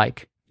not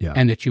like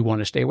and that you want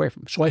to stay away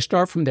from? So I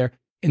start from there.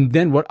 And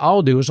then what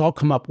I'll do is I'll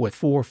come up with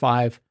 4 or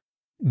 5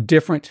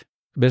 different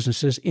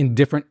businesses in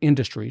different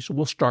industries.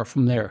 We'll start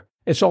from there.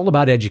 It's all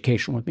about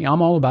education with me.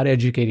 I'm all about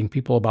educating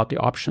people about the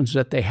options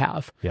that they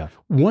have. Yeah.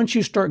 Once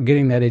you start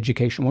getting that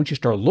education, once you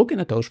start looking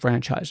at those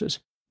franchises,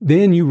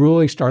 then you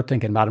really start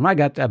thinking about them. I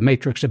got a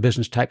matrix of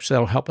business types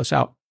that'll help us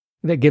out.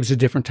 That gives us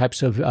different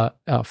types of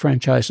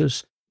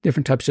franchises,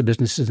 different types of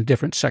businesses in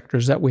different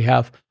sectors that we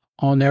have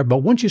on there. But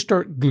once you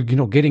start,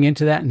 getting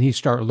into that and you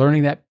start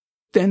learning that,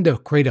 then the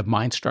creative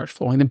mind starts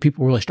flowing. Then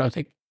people really start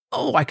thinking,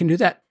 oh, I can do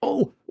that.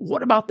 Oh,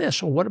 what about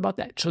this? Or what about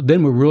that? So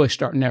then we really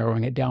start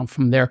narrowing it down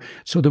from there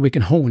so that we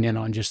can hone in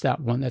on just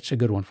that one. That's a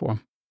good one for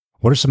them.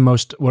 What are some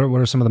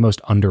of the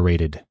most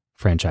underrated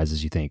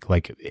franchises you think?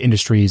 Like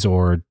industries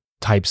or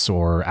types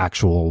or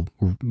actual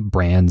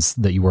brands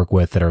that you work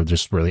with that are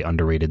just really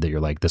underrated that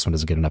you're like, this one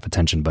doesn't get enough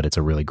attention, but it's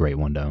a really great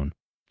one to own?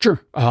 Sure.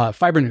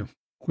 Fiber New,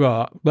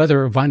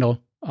 leather,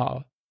 vinyl,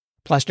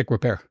 plastic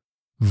repair.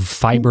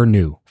 Fiber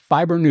New.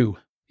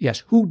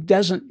 Yes. Who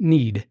doesn't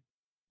need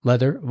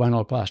leather,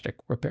 vinyl, plastic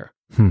repair?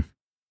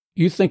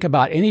 You think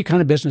about any kind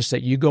of business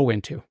that you go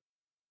into,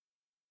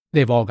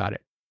 they've all got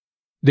it.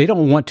 They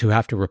don't want to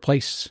have to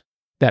replace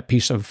that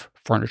piece of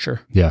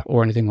furniture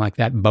or anything like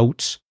that.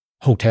 Boats,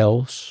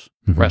 hotels,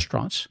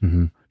 restaurants.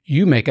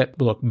 You make it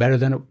look better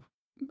than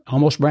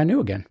almost brand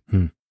new again.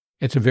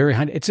 It's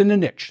it's in a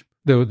niche.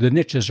 The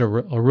niches are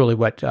really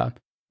what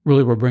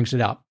brings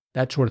it out.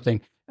 That sort of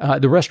thing.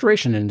 The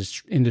restoration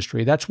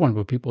industry, that's one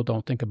where people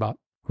don't think about.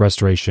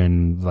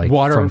 Restoration, like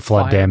water from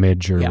flood fire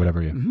damage or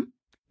whatever.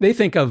 They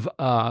think of,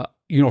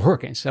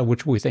 hurricanes,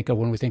 which we think of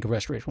when we think of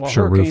restoration. Well,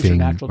 sure, hurricanes roofing,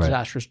 or natural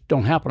disasters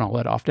don't happen all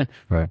that often.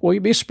 Right. Well,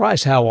 you'd be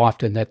surprised how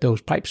often that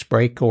those pipes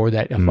break or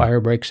that a fire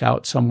breaks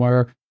out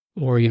somewhere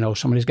or,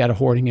 somebody's got a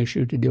hoarding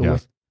issue to deal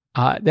with.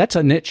 That's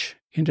a niche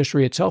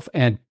industry itself.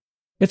 And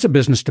it's a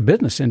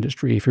business-to-business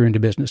industry if you're into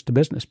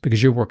business-to-business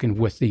because you're working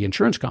with the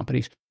insurance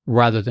companies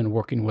rather than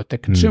working with the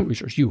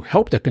consumers. You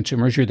help the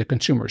consumers. You're the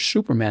consumer's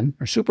supermen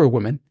or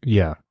superwomen.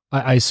 Yeah.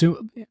 I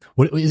assume,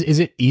 is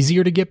it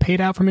easier to get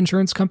paid out from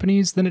insurance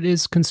companies than it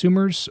is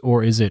consumers,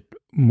 or is it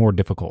more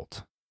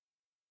difficult?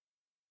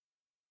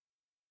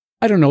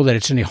 I don't know that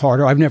it's any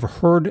harder. I've never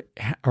heard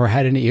or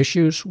had any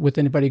issues with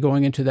anybody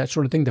going into that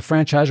sort of thing. The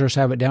franchisors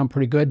have it down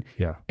pretty good.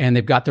 Yeah. And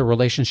they've got their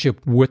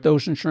relationship with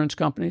those insurance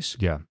companies.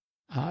 Yeah.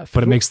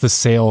 But it makes the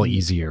sale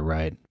easier,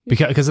 right?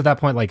 Because at that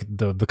point, like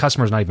the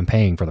customer's not even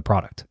paying for the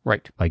product.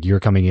 Right. Like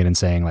you're coming in and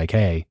saying like,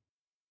 hey,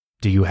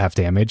 do you have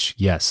damage?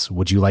 Yes.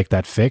 Would you like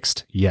that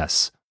fixed?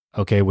 Yes.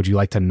 Okay. Would you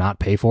like to not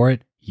pay for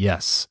it?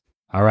 Yes.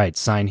 All right.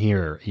 Sign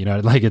here.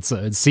 Like it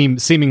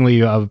seemingly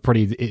a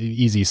pretty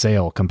easy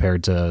sale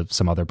compared to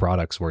some other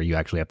products where you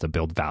actually have to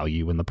build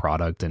value in the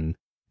product and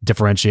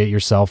differentiate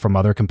yourself from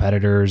other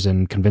competitors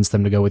and convince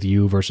them to go with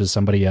you versus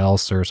somebody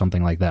else or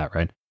something like that,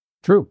 right?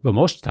 True. But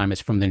most of the time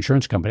it's from the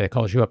insurance company that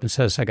calls you up and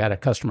says, I got a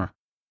customer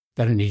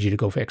that I need you to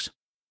go fix.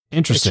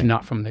 Interesting. It's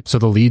not from the... So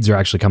the leads are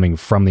actually coming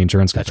from the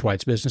insurance company. That's why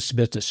it's business to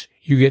business.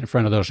 You get in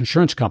front of those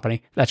insurance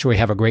company. That's where we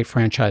have a great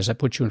franchise that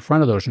puts you in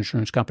front of those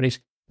insurance companies.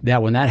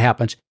 That when that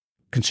happens,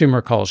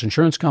 consumer calls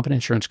insurance company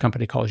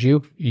calls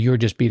you. You're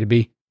just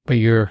B2B, but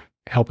you're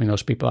helping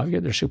those people out.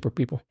 They're super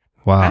people.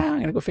 Wow. I'm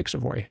going to go fix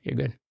it for you. You're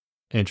good.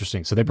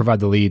 Interesting. So they provide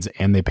the leads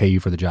and they pay you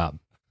for the job.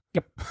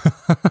 Yep.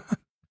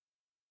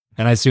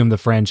 And I assume the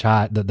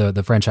franchise, the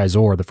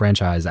franchisor, the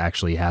franchise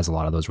actually has a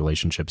lot of those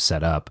relationships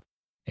set up,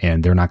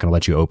 and they're not going to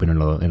let you open in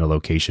a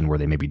location where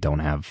they maybe don't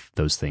have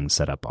those things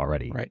set up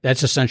already. Right.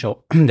 That's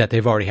essential that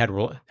they've already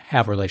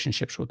have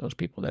relationships with those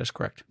people. That is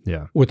correct.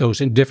 Yeah. With those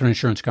in different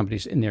insurance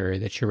companies in the area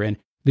that you're in.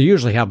 They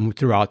usually have them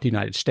throughout the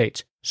United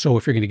States. So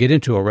if you're going to get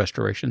into a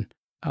restoration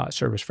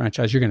service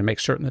franchise, you're going to make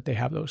certain that they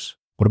have those.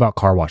 What about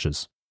car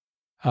washes?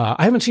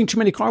 I haven't seen too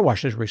many car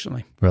washes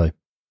recently. Really?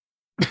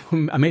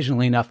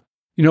 Amazingly enough.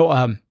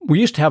 We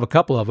used to have a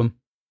couple of them,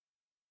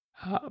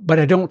 but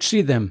I don't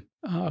see them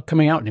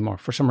coming out anymore.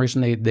 For some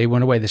reason, they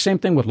went away. The same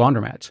thing with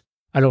laundromats.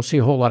 I don't see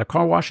a whole lot of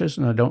car washes,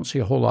 and I don't see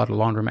a whole lot of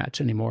laundromats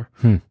anymore.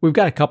 We've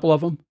got a couple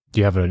of them. Do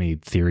you have any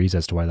theories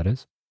as to why that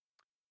is?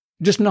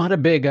 Just not a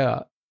big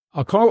a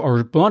car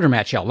or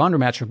laundromats. Yeah,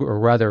 laundromats are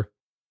rather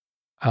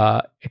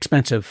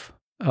expensive,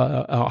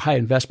 a high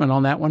investment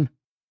on that one.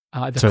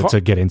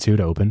 To get into,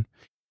 to open?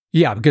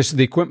 Yeah, because of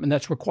the equipment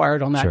that's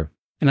required on that. Sure.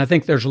 And I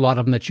think there's a lot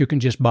of them that you can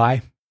just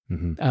buy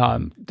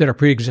that are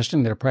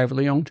pre-existing, that are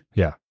privately owned.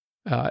 Yeah.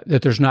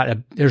 That there's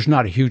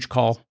not a huge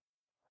call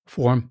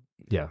for them.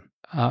 Yeah.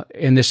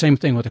 And the same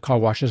thing with the car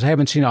washes. I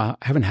haven't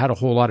had a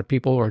whole lot of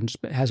people, or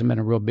it hasn't been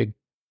a real big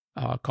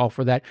call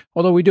for that.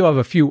 Although we do have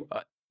a few.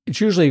 It's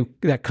usually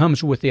that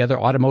comes with the other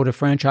automotive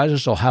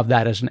franchises. They'll have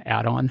that as an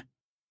add-on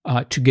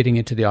to getting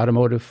into their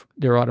automotive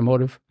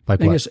like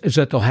thing. What? Is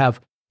that they'll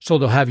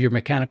have your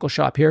mechanical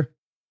shop here,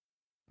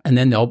 and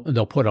then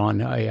they'll put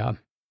on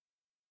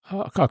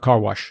a car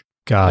wash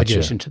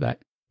adjacent to that.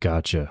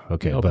 Gotcha.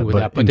 Okay.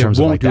 But in terms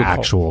of like the do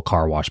actual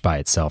car wash by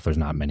itself, there's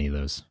not many of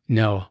those.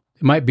 No.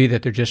 It might be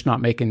that they're just not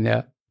making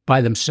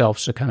by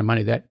themselves the kind of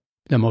money that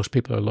most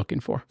people are looking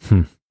for.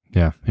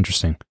 Yeah.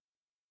 Interesting.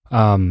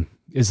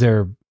 Is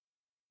there,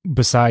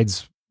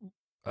 besides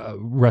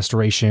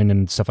restoration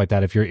and stuff like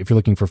that, if you're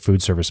looking for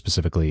food service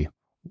specifically,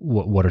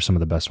 what are some of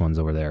the best ones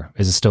over there?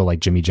 Is it still like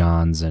Jimmy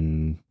John's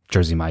and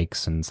Jersey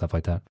Mike's and stuff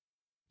like that?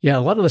 Yeah, a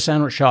lot of the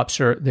sandwich shops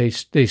they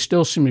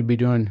still seem to be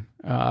doing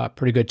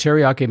pretty good.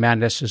 Teriyaki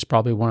Madness is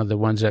probably one of the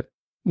ones that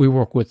we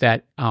work with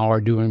that are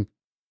doing.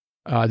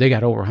 They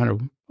got over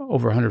 100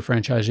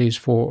 franchisees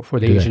for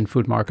the Asian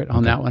food market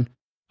on that one.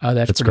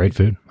 That's great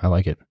food. I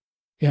like it.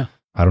 Yeah.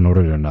 I don't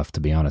order it enough,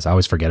 to be honest. I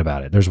always forget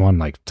about it. There's one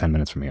like 10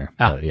 minutes from here.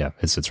 Yeah,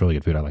 it's really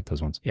good food. I like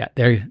those ones. Yeah,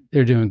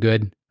 they're doing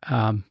good.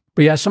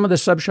 But yeah, some of the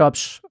sub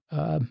shops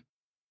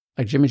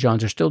like Jimmy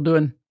John's are still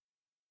doing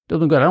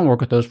good. I don't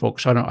work with those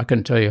folks. I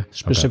couldn't tell you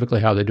specifically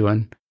how they're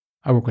doing.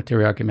 I work with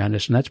Teriyaki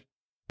Madness, and that's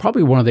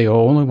probably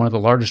only one of the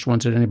largest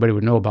ones that anybody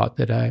would know about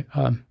that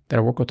I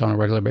work with on a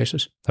regular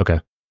basis. Okay.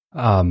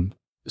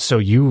 So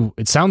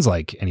it sounds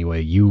like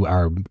anyway, you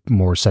are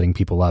more setting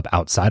people up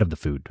outside of the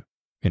food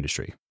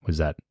industry. Was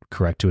that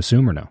correct to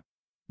assume or no?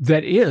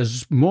 That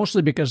is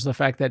mostly because of the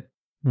fact that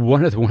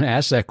when I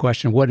asked that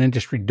question, what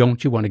industry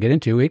don't you want to get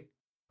into? It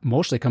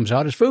mostly comes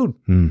out as food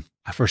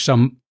for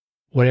some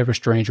whatever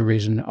strange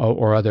reason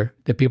or other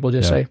that people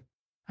just say,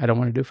 I don't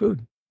want to do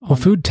food. Well,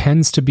 food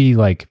tends to be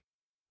like,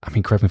 I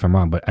mean, correct me if I'm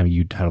wrong, but I mean,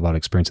 you had a lot of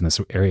experience in this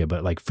area,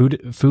 but like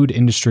food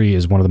industry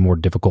is one of the more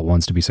difficult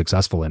ones to be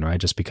successful in, right?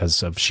 Just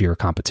because of sheer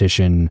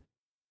competition,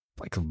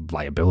 like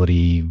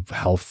liability,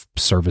 health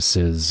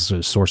services,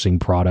 sourcing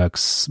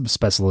products,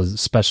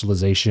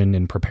 specialization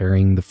in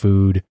preparing the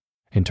food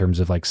in terms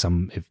of like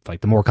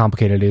the more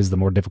complicated it is, the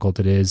more difficult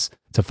it is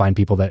to find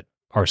people that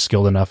are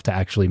skilled enough to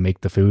actually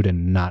make the food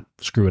and not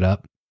screw it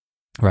up,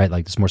 right?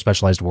 Like it's more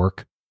specialized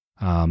work.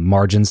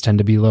 Margins tend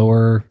to be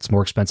lower. It's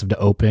more expensive to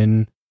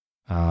open.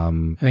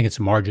 I think it's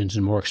margins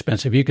and more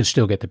expensive. You can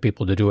still get the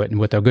people to do it. And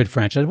with a good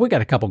franchise, we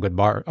got a couple good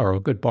bar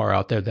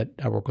out there that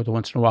I work with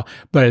once in a while.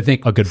 But I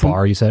think a good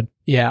bar, you said?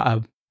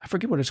 Yeah. I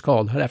forget what it's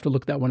called. I'd have to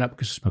look that one up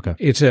because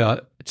it's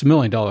a $1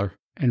 million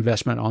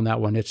investment on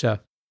that one. It's a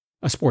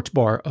sports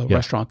bar,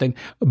 restaurant thing.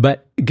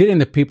 But getting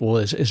the people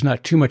is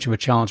not too much of a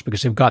challenge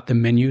because they've got the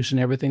menus and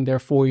everything there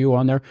for you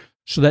on there.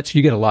 So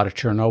you get a lot of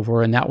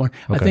turnover in that one.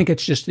 I think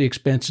it's just the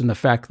expense and the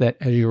fact that,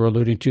 as you were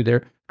alluding to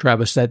there,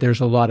 Travis, that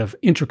there's a lot of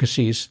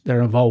intricacies that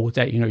are involved with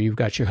that. You know, you've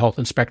got your health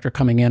inspector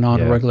coming in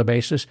on a regular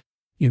basis.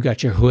 You've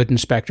got your hood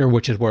inspector,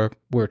 which is where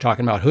we were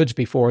talking about hoods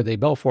before, the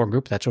Belfour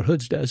Group. That's what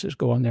hoods does, is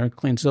go on there and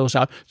cleans those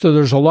out. So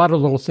there's a lot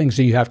of little things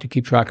that you have to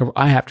keep track of.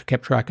 I have to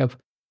keep track of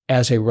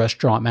as a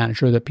restaurant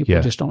manager that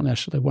people just don't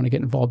necessarily want to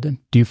get involved in.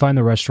 Do you find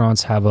the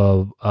restaurants have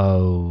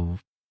a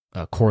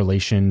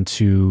correlation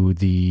to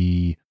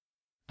the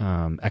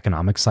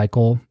economic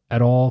cycle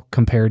at all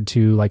compared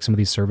to like some of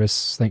these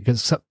service things?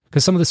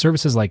 Because some of the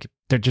services, like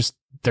they're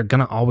going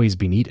to always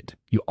be needed.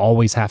 You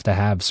always have to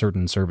have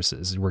certain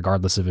services,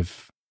 regardless of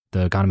if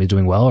the economy is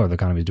doing well or the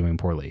economy is doing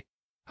poorly.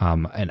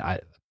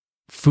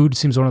 Food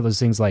seems one of those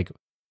things like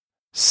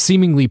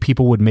seemingly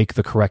people would make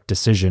the correct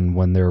decision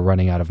when they're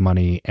running out of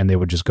money and they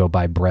would just go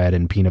buy bread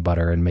and peanut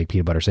butter and make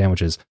peanut butter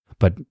sandwiches.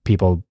 But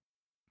people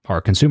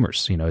are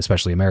consumers,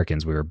 especially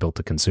Americans. We were built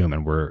to consume,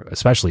 and we're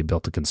especially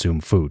built to consume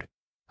food.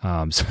 Do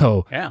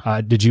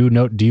you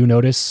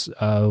notice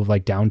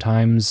like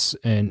downtimes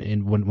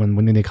and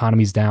when the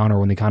economy's down or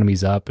when the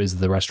economy's up, is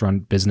the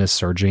restaurant business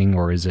surging,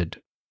 or is it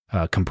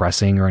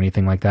compressing or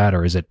anything like that?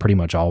 Or is it pretty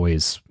much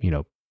always,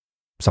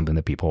 something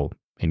that people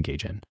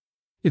engage in?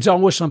 It's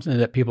always something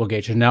that people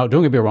engage in. Now,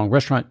 don't get me wrong,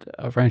 restaurant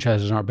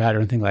franchises aren't bad or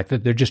anything like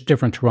that. They're just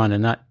different to run,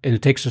 and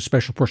it takes a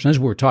special person. As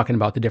we were talking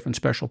about the different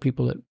special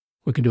people that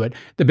we can do it.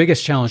 The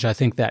biggest challenge I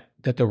think that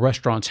the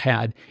restaurants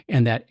had,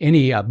 and that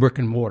any brick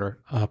and mortar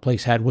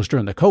place had, was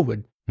during the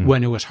COVID,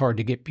 when it was hard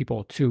to get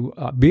people to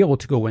be able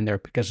to go in there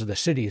because of the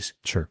city's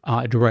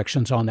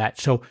directions on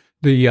that. So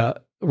the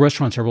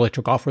restaurants that really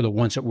took off were the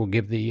ones that will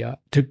give the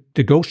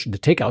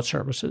takeout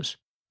services,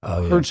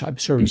 curbside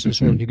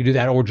services, or you could do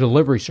that, or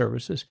delivery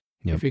services.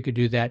 Yep. If you could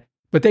do that.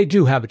 But they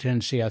do have a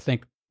tendency, I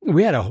think.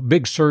 We had a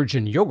big surge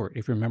in yogurt,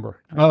 if you remember.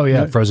 Oh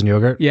yeah, frozen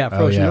yogurt. Yeah,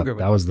 frozen yogurt.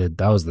 That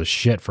was the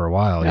shit for a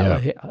while.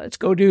 Yeah, let's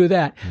go do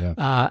that.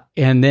 Yeah.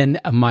 And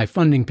then my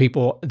funding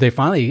people, they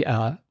finally,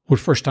 for the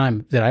first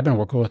time that I've been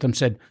working with them,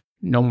 said,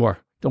 "No more.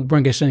 Don't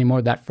bring us any more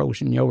of that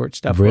frozen yogurt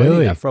stuff.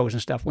 Really, that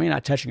frozen stuff. We're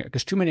not touching it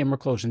because too many of them are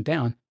closing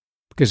down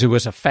because it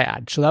was a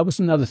fad." So that was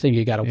another thing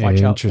you got to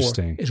watch out for.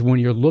 Is when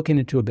you're looking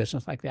into a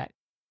business like that.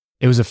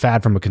 It was a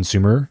fad from a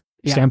consumer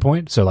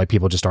standpoint. So like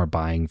people just aren't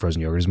buying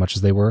frozen yogurt as much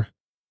as they were.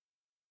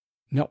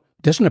 No,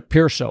 it doesn't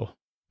appear so,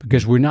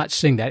 because we're not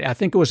seeing that. I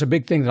think it was a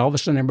big thing that all of a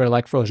sudden everybody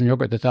liked frozen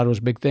yogurt. They thought it was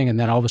a big thing. And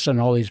then all of a sudden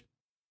all these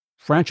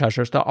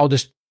franchisers,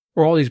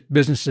 all these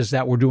businesses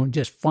that were doing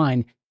just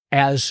fine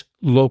as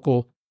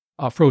local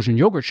frozen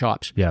yogurt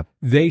shops,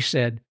 they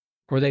said,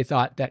 or they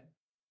thought that,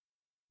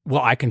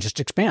 well, I can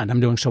just expand. I'm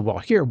doing so well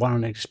here. Why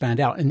don't I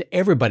expand out? And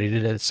everybody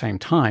did it at the same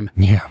time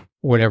for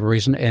whatever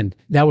reason. And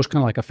that was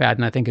kind of like a fad.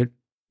 And I think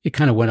it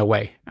kind of went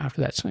away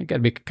after that. So you got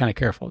to be kind of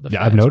careful.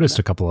 I've noticed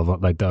a couple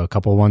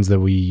of ones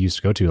that we used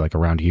to go to like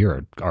around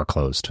here are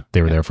closed.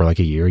 They were there for like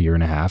a year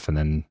and a half. And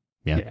then,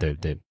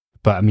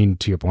 but I mean,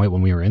 to your point,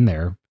 when we were in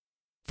there,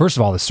 first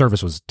of all, the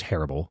service was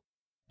terrible.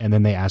 And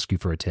then they ask you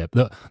for a tip.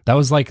 That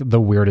was like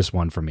the weirdest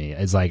one for me.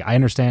 It's like, I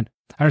understand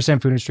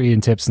food industry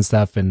and tips and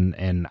stuff.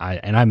 And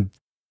I'm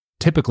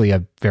typically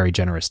a very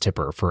generous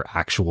tipper for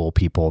actual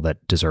people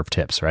that deserve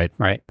tips, right?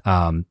 Right.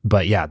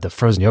 But yeah, the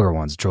frozen yogurt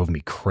ones drove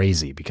me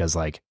crazy because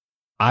like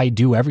I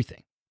do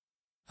everything.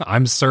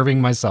 I'm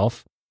serving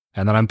myself,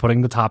 and then I'm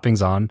putting the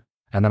toppings on,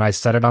 and then I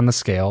set it on the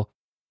scale,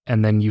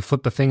 and then you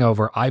flip the thing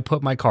over. I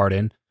put my card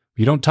in.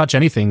 You don't touch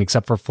anything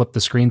except for flip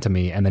the screen to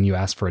me, and then you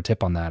ask for a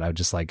tip on that. I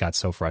just like got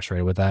so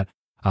frustrated with that.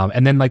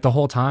 And then like the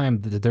whole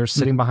time they're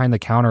sitting behind the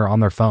counter on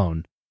their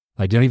phone,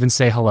 like don't even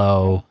say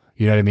hello.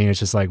 You know what I mean? It's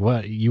just like,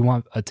 what, you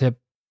want a tip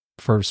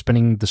for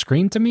spinning the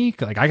screen to me?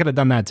 Like I could have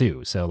done that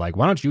too. So like,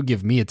 why don't you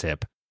give me a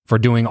tip for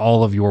doing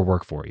all of your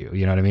work for you?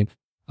 You know what I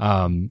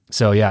mean?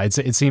 So yeah,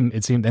 it seemed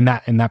in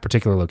that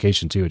particular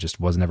location too, it just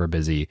was never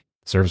busy.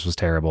 Service was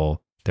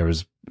terrible. There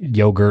was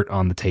yogurt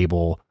on the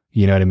table.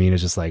 You know what I mean?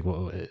 It's just like,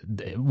 well,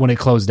 when it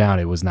closed down,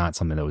 it was not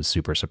something that was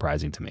super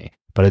surprising to me.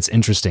 But it's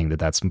interesting that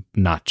that's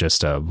not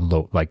just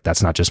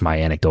that's not just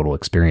my anecdotal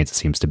experience. It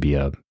seems to be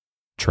a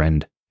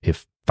trend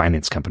if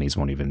finance companies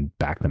won't even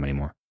back them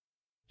anymore.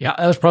 Yeah,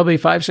 that was probably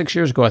 5-6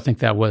 years ago. I think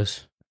that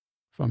was,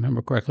 if I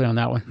remember correctly on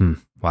that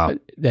one. Wow.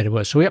 That it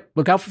was. So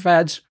look out for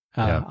fads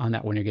on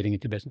that when you're getting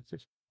into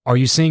businesses. Are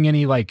you seeing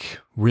any like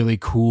really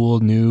cool,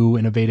 new,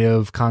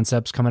 innovative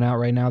concepts coming out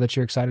right now that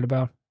you're excited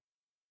about?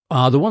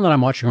 The one that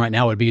I'm watching right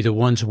now would be the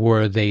ones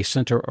where they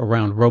center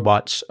around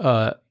robots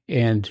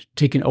and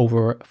taking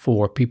over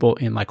for people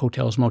in like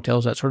hotels,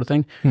 motels, that sort of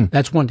thing.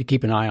 That's one to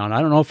keep an eye on.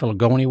 I don't know if it'll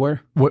go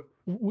anywhere. What?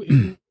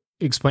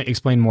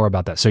 Explain more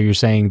about that. So you're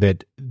saying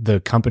that the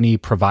company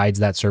provides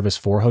that service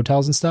for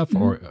hotels and stuff,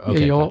 or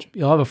okay,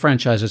 you'll have a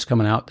franchise that's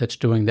coming out that's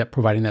doing that,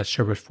 providing that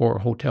service for a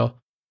hotel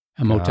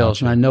and motels.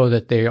 Gotcha. And I know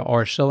that they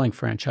are selling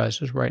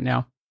franchises right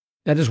now.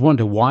 That is one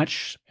to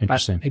watch.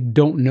 Interesting. I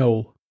don't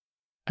know.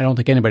 I don't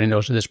think anybody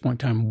knows at this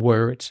point in time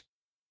where it's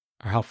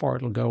or how far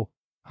it'll go.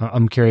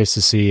 I'm curious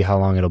to see how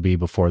long it'll be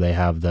before they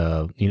have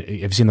have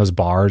you seen those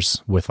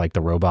bars with like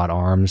the robot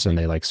arms and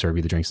they like serve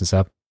you the drinks and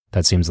stuff?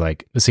 It seems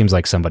like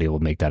somebody will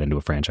make that into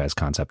a franchise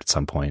concept at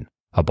some point.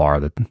 A bar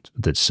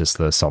that's just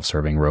the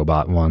self-serving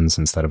robot ones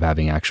instead of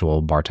having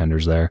actual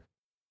bartenders there.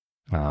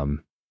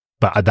 But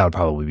that would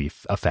probably be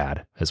a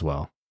fad as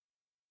well.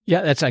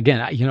 Yeah, that's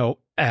again,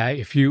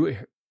 if you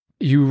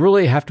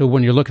really have to,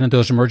 when you're looking at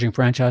those emerging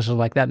franchises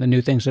like that and the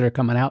new things that are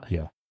coming out.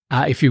 Yeah.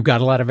 If you've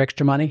got a lot of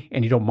extra money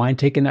and you don't mind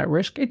taking that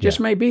risk, it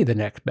just may be the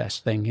next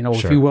best thing. Sure.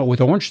 If you went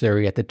with Orange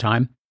Theory at the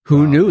time,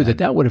 who knew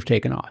that would have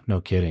taken off? No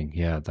kidding.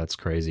 Yeah, that's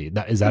crazy.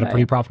 Is that a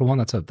pretty profitable one?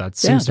 That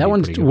seems that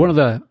one's one of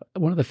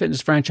the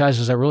fitness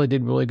franchises that really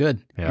did really good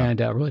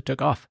and really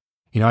took off.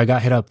 I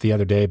got hit up the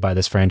other day by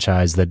this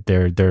franchise that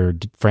they're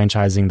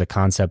franchising the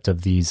concept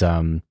of these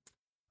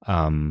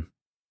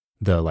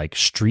like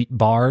street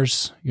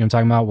bars, you know what I'm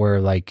talking about, where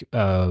like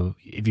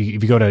if you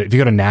go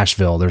to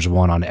Nashville, there's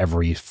one on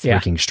every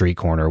freaking street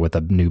corner with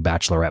a new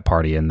bachelorette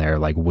party in there,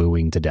 like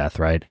wooing to death,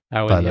 right?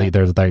 But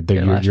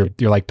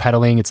you're like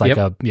pedaling. It's like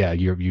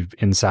you're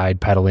inside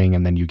pedaling,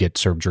 and then you get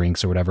served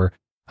drinks or whatever.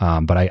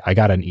 But I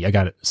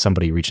got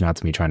somebody reaching out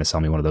to me trying to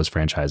sell me one of those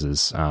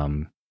franchises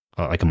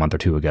like a month or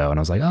two ago, and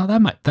I was like, oh,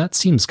 that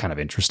seems kind of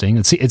interesting.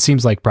 It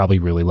seems like probably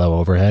really low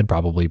overhead,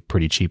 probably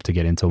pretty cheap to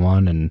get into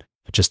one and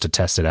just to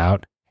test it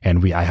out.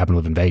 And I happen to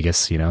live in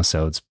Vegas, you know,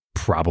 so it's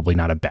probably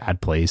not a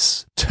bad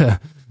place to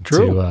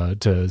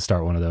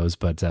start one of those.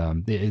 But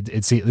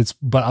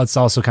it's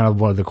also kind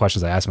of one of the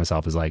questions I ask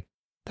myself is like,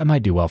 that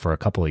might do well for a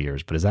couple of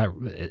years, but is that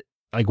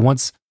like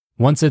once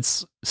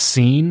it's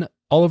seen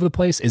all over the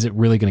place, is it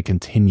really going to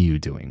continue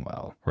doing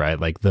well? Right?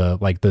 Like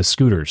the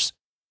scooters.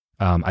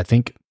 I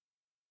think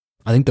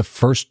the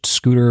first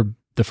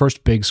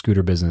big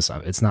scooter business,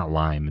 it's not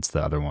Lime, it's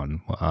the other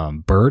one,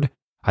 Bird.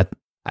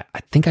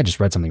 I think I just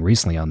read something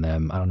recently on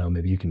them. I don't know.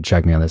 Maybe you can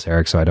check me on this,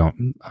 Eric, so I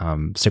don't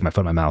stick my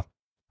foot in my mouth.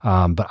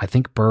 But I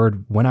think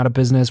Bird went out of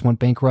business, went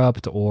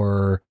bankrupt,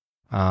 or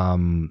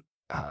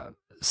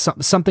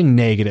something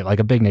negative,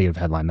 like a big negative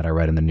headline that I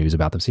read in the news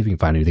about them. See if you can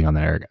find anything on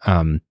that, Eric.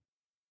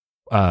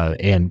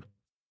 And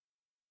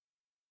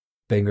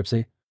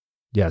bankruptcy.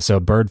 Yeah,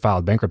 so Bird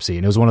filed bankruptcy,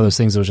 and it was one of those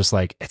things that was just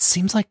like, it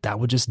seems like that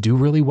would just do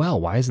really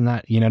well. Why isn't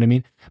that? You know what I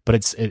mean?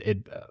 But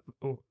it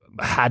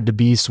had to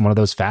be one of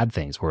those fad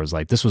things where it was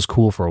like, this was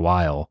cool for a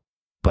while,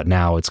 but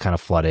now it's kind of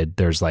flooded.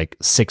 There's like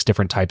 6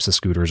 different types of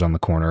scooters on the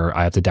corner.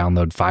 I have to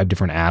download 5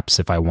 different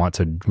apps if I want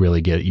to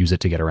really use it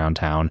to get around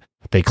town.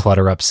 They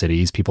clutter up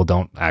cities. People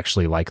don't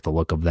actually like the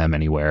look of them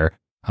anywhere.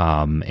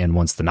 And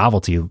once the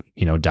novelty,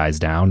 you know, dies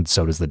down,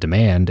 so does the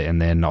demand.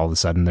 And then all of a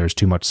sudden there's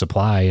too much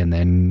supply, and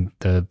then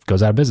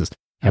goes out of business.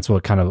 That's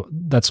kind of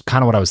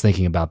what I was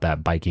thinking about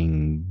that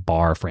biking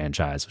bar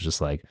franchise. Was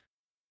just like,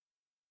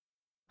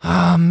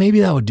 maybe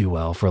that would do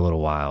well for a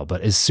little while.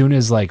 But as soon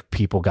as like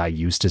people got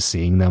used to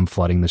seeing them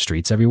flooding the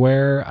streets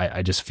everywhere,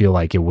 I just feel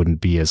like it wouldn't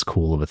be as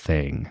cool of a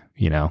thing.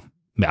 You know,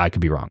 I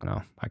could be wrong.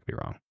 No, I could be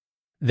wrong.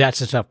 That's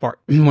the tough part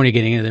when you're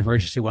getting into the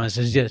emergency ones,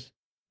 is just,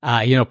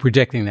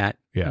 predicting that.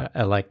 Yeah.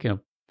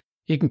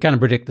 You can kind of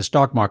predict the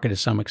stock market to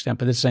some extent,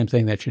 but it's the same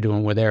thing that you're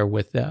doing with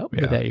that.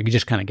 You're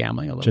just kind of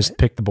gambling a little bit. Just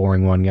pick the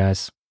boring one,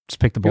 guys. Just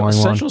pick the boring one.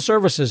 Essential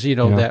services,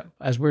 that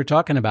as we were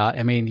talking about,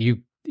 I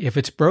mean, if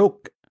it's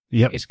broke,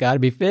 it's got to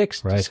be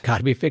fixed. Right. It's got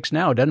to be fixed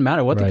now. It doesn't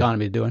matter what the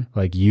economy is doing.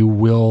 Like, you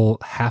will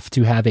have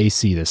to have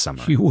AC this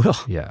summer. You will.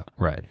 Yeah,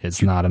 right.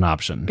 It's not an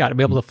option. Got to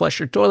be able to flush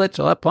your toilet,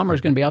 so that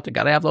plumber's going to be out there.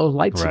 Got to have those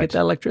lights to get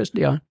that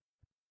electricity on.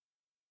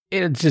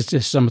 It's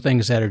just some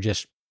things that are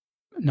just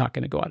not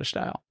going to go out of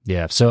style.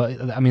 Yeah. So,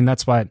 I mean,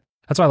 that's why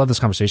I love this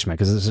conversation, man,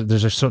 because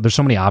there's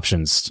so many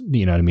options.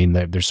 You know what I mean?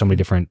 There's so many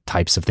different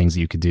types of things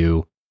that you could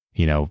do.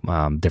 You know,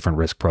 different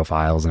risk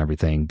profiles and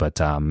everything. But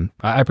I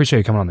appreciate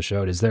you coming on the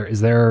show. Is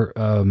there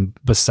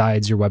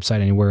besides your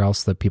website anywhere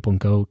else that people can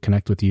go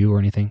connect with you or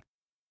anything?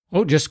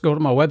 Oh, just go to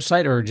my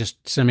website or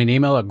just send me an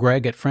email at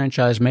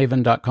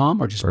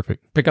greg@franchisemaven.com, or just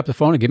pick up the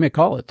phone and give me a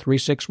call at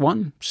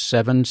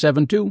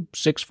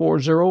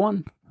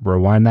 361-772-6401.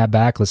 Rewind that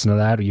back, listen to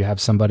that. You have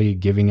somebody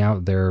giving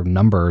out their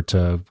number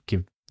to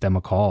give them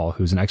a call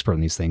who's an expert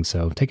in these things.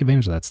 So take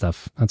advantage of that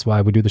stuff. That's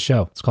why we do the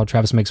show. It's called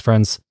Travis Makes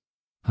Friends,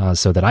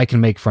 so that I can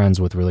make friends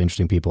with really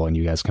interesting people and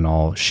you guys can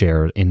all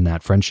share in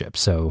that friendship.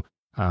 So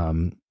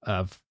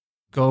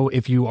go,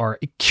 if you are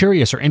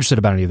curious or interested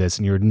about any of this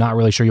and you're not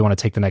really sure you want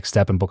to take the next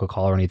step and book a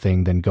call or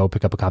anything, then go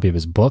pick up a copy of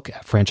his book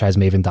at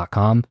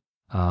franchisemaven.com.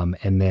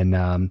 And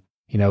then,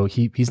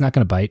 he's not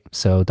going to bite.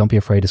 So don't be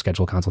afraid to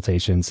schedule a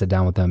consultation, sit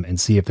down with them and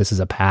see if this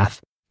is a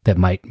path that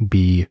might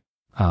be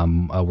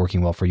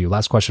working well for you.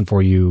 Last question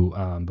for you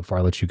before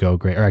I let you go,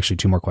 Greg, or actually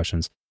 2 more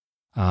questions.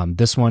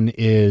 This one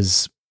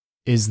is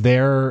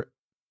there,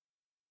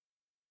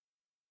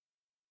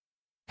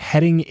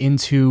 heading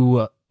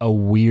into a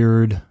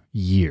weird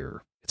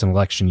year, it's an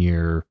election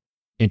year,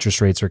 interest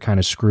rates are kind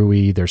of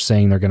screwy, they're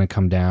saying they're going to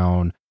come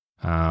down,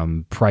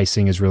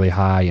 pricing is really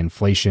high,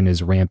 inflation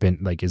is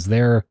rampant. Like,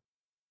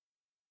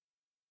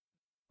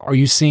 are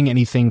you seeing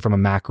anything from a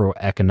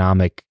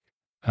macroeconomic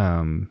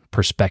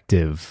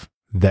perspective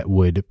that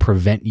would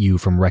prevent you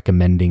from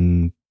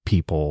recommending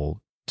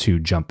people to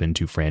jump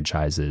into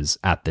franchises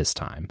at this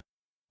time?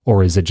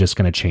 Or is it just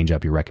going to change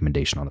up your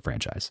recommendation on the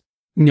franchise?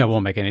 Yeah, it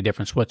won't make any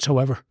difference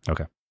whatsoever.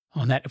 Okay.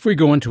 On that, if we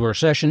go into a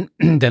recession,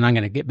 then I'm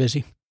going to get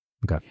busy.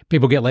 Okay.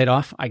 People get laid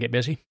off, I get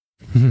busy.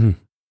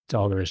 That's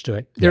all there is to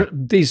it. Yeah.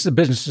 These the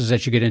businesses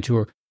that you get into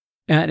are,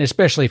 and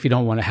especially if you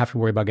don't want to have to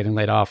worry about getting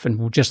laid off.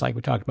 And just like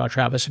we talked about,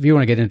 Travis, if you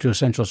want to get into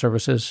essential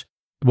services,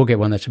 we'll get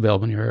one that's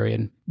available in your area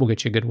and we'll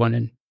get you a good one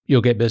and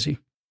you'll get busy.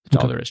 That's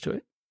all there is to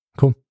it.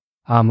 Cool.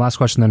 Last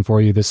question then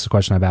for you. This is a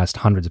question I've asked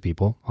hundreds of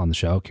people on the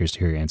show. Curious to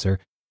hear your answer.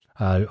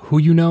 Who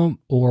you know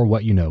or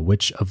what you know,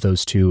 which of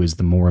those two is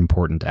the more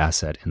important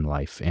asset in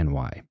life and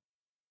why?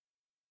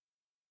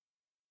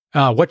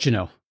 What you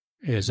know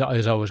is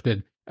always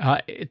good.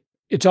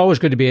 It's always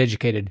good to be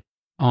educated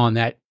on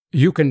that.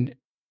 You can,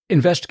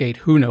 investigate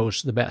who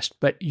knows the best,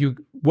 but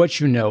what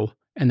you know,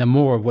 and the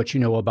more of what you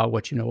know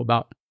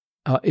about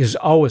is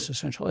always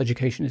essential.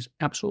 Education is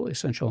absolutely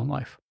essential in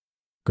life.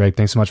 Greg,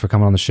 thanks so much for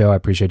coming on the show. I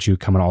appreciate you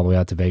coming all the way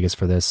out to Vegas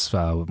for this.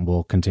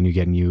 We'll continue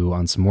getting you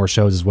on some more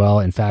shows as well.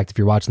 In fact, if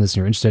you're watching this and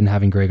you're interested in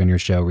having Greg on your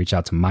show, reach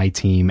out to my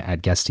team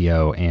at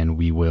Guestio and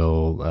we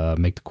will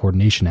make the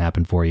coordination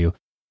happen for you.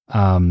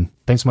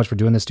 Thanks so much for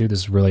doing this, dude. This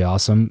is really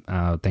awesome.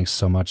 Thanks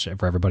so much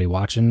for everybody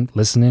watching,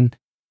 listening,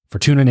 for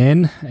tuning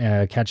in.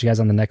 Catch you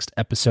guys on the next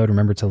episode.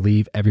 Remember to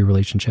leave every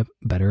relationship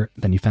better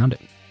than you found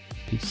it.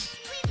 Peace.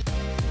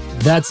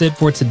 That's it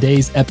for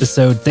today's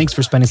episode. Thanks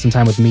for spending some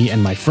time with me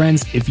and my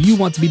friends. If you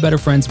want to be better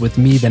friends with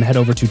me, then head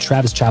over to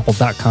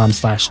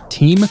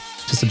travischappell.com/team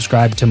to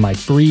subscribe to my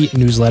free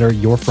newsletter,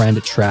 Your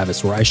Friend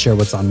Travis, where I share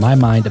what's on my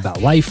mind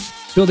about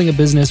life, building a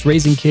business,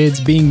 raising kids,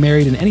 being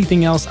married, and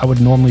anything else I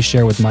would normally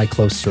share with my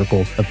close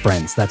circle of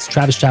friends. That's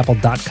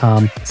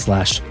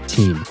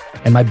travischappell.com/team.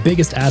 And my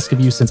biggest ask of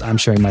you, since I'm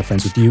sharing my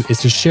friends with you, is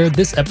to share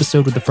this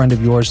episode with a friend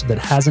of yours that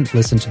hasn't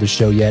listened to the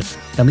show yet,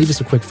 and leave us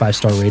a quick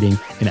 5-star rating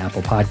in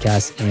Apple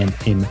Podcasts and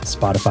in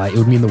Spotify. It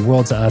would mean the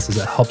world to us as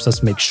it helps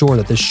us make sure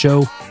that this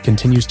show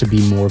continues to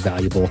be more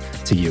valuable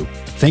to you.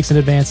 Thanks in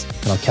advance,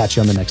 and I'll catch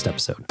you on the next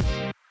episode.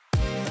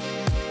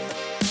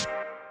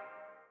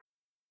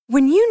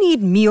 When you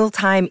need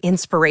mealtime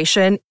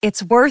inspiration,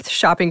 it's worth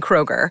shopping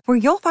Kroger, where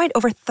you'll find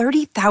over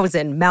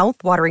 30,000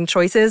 mouth-watering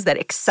choices that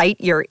excite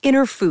your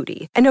inner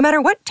foodie. And no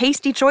matter what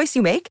tasty choice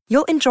you make,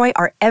 you'll enjoy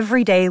our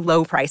everyday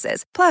low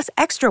prices, plus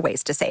extra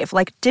ways to save,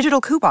 like digital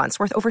coupons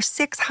worth over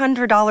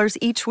 $600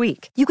 each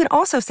week. You can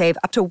also save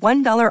up to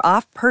 $1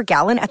 off per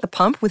gallon at the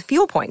pump with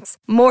fuel points.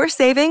 More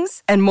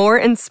savings and more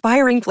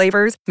inspiring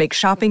flavors make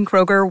shopping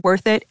Kroger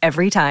worth it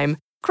every time.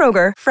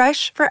 Kroger,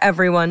 fresh for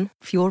everyone.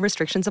 Fuel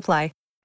restrictions apply.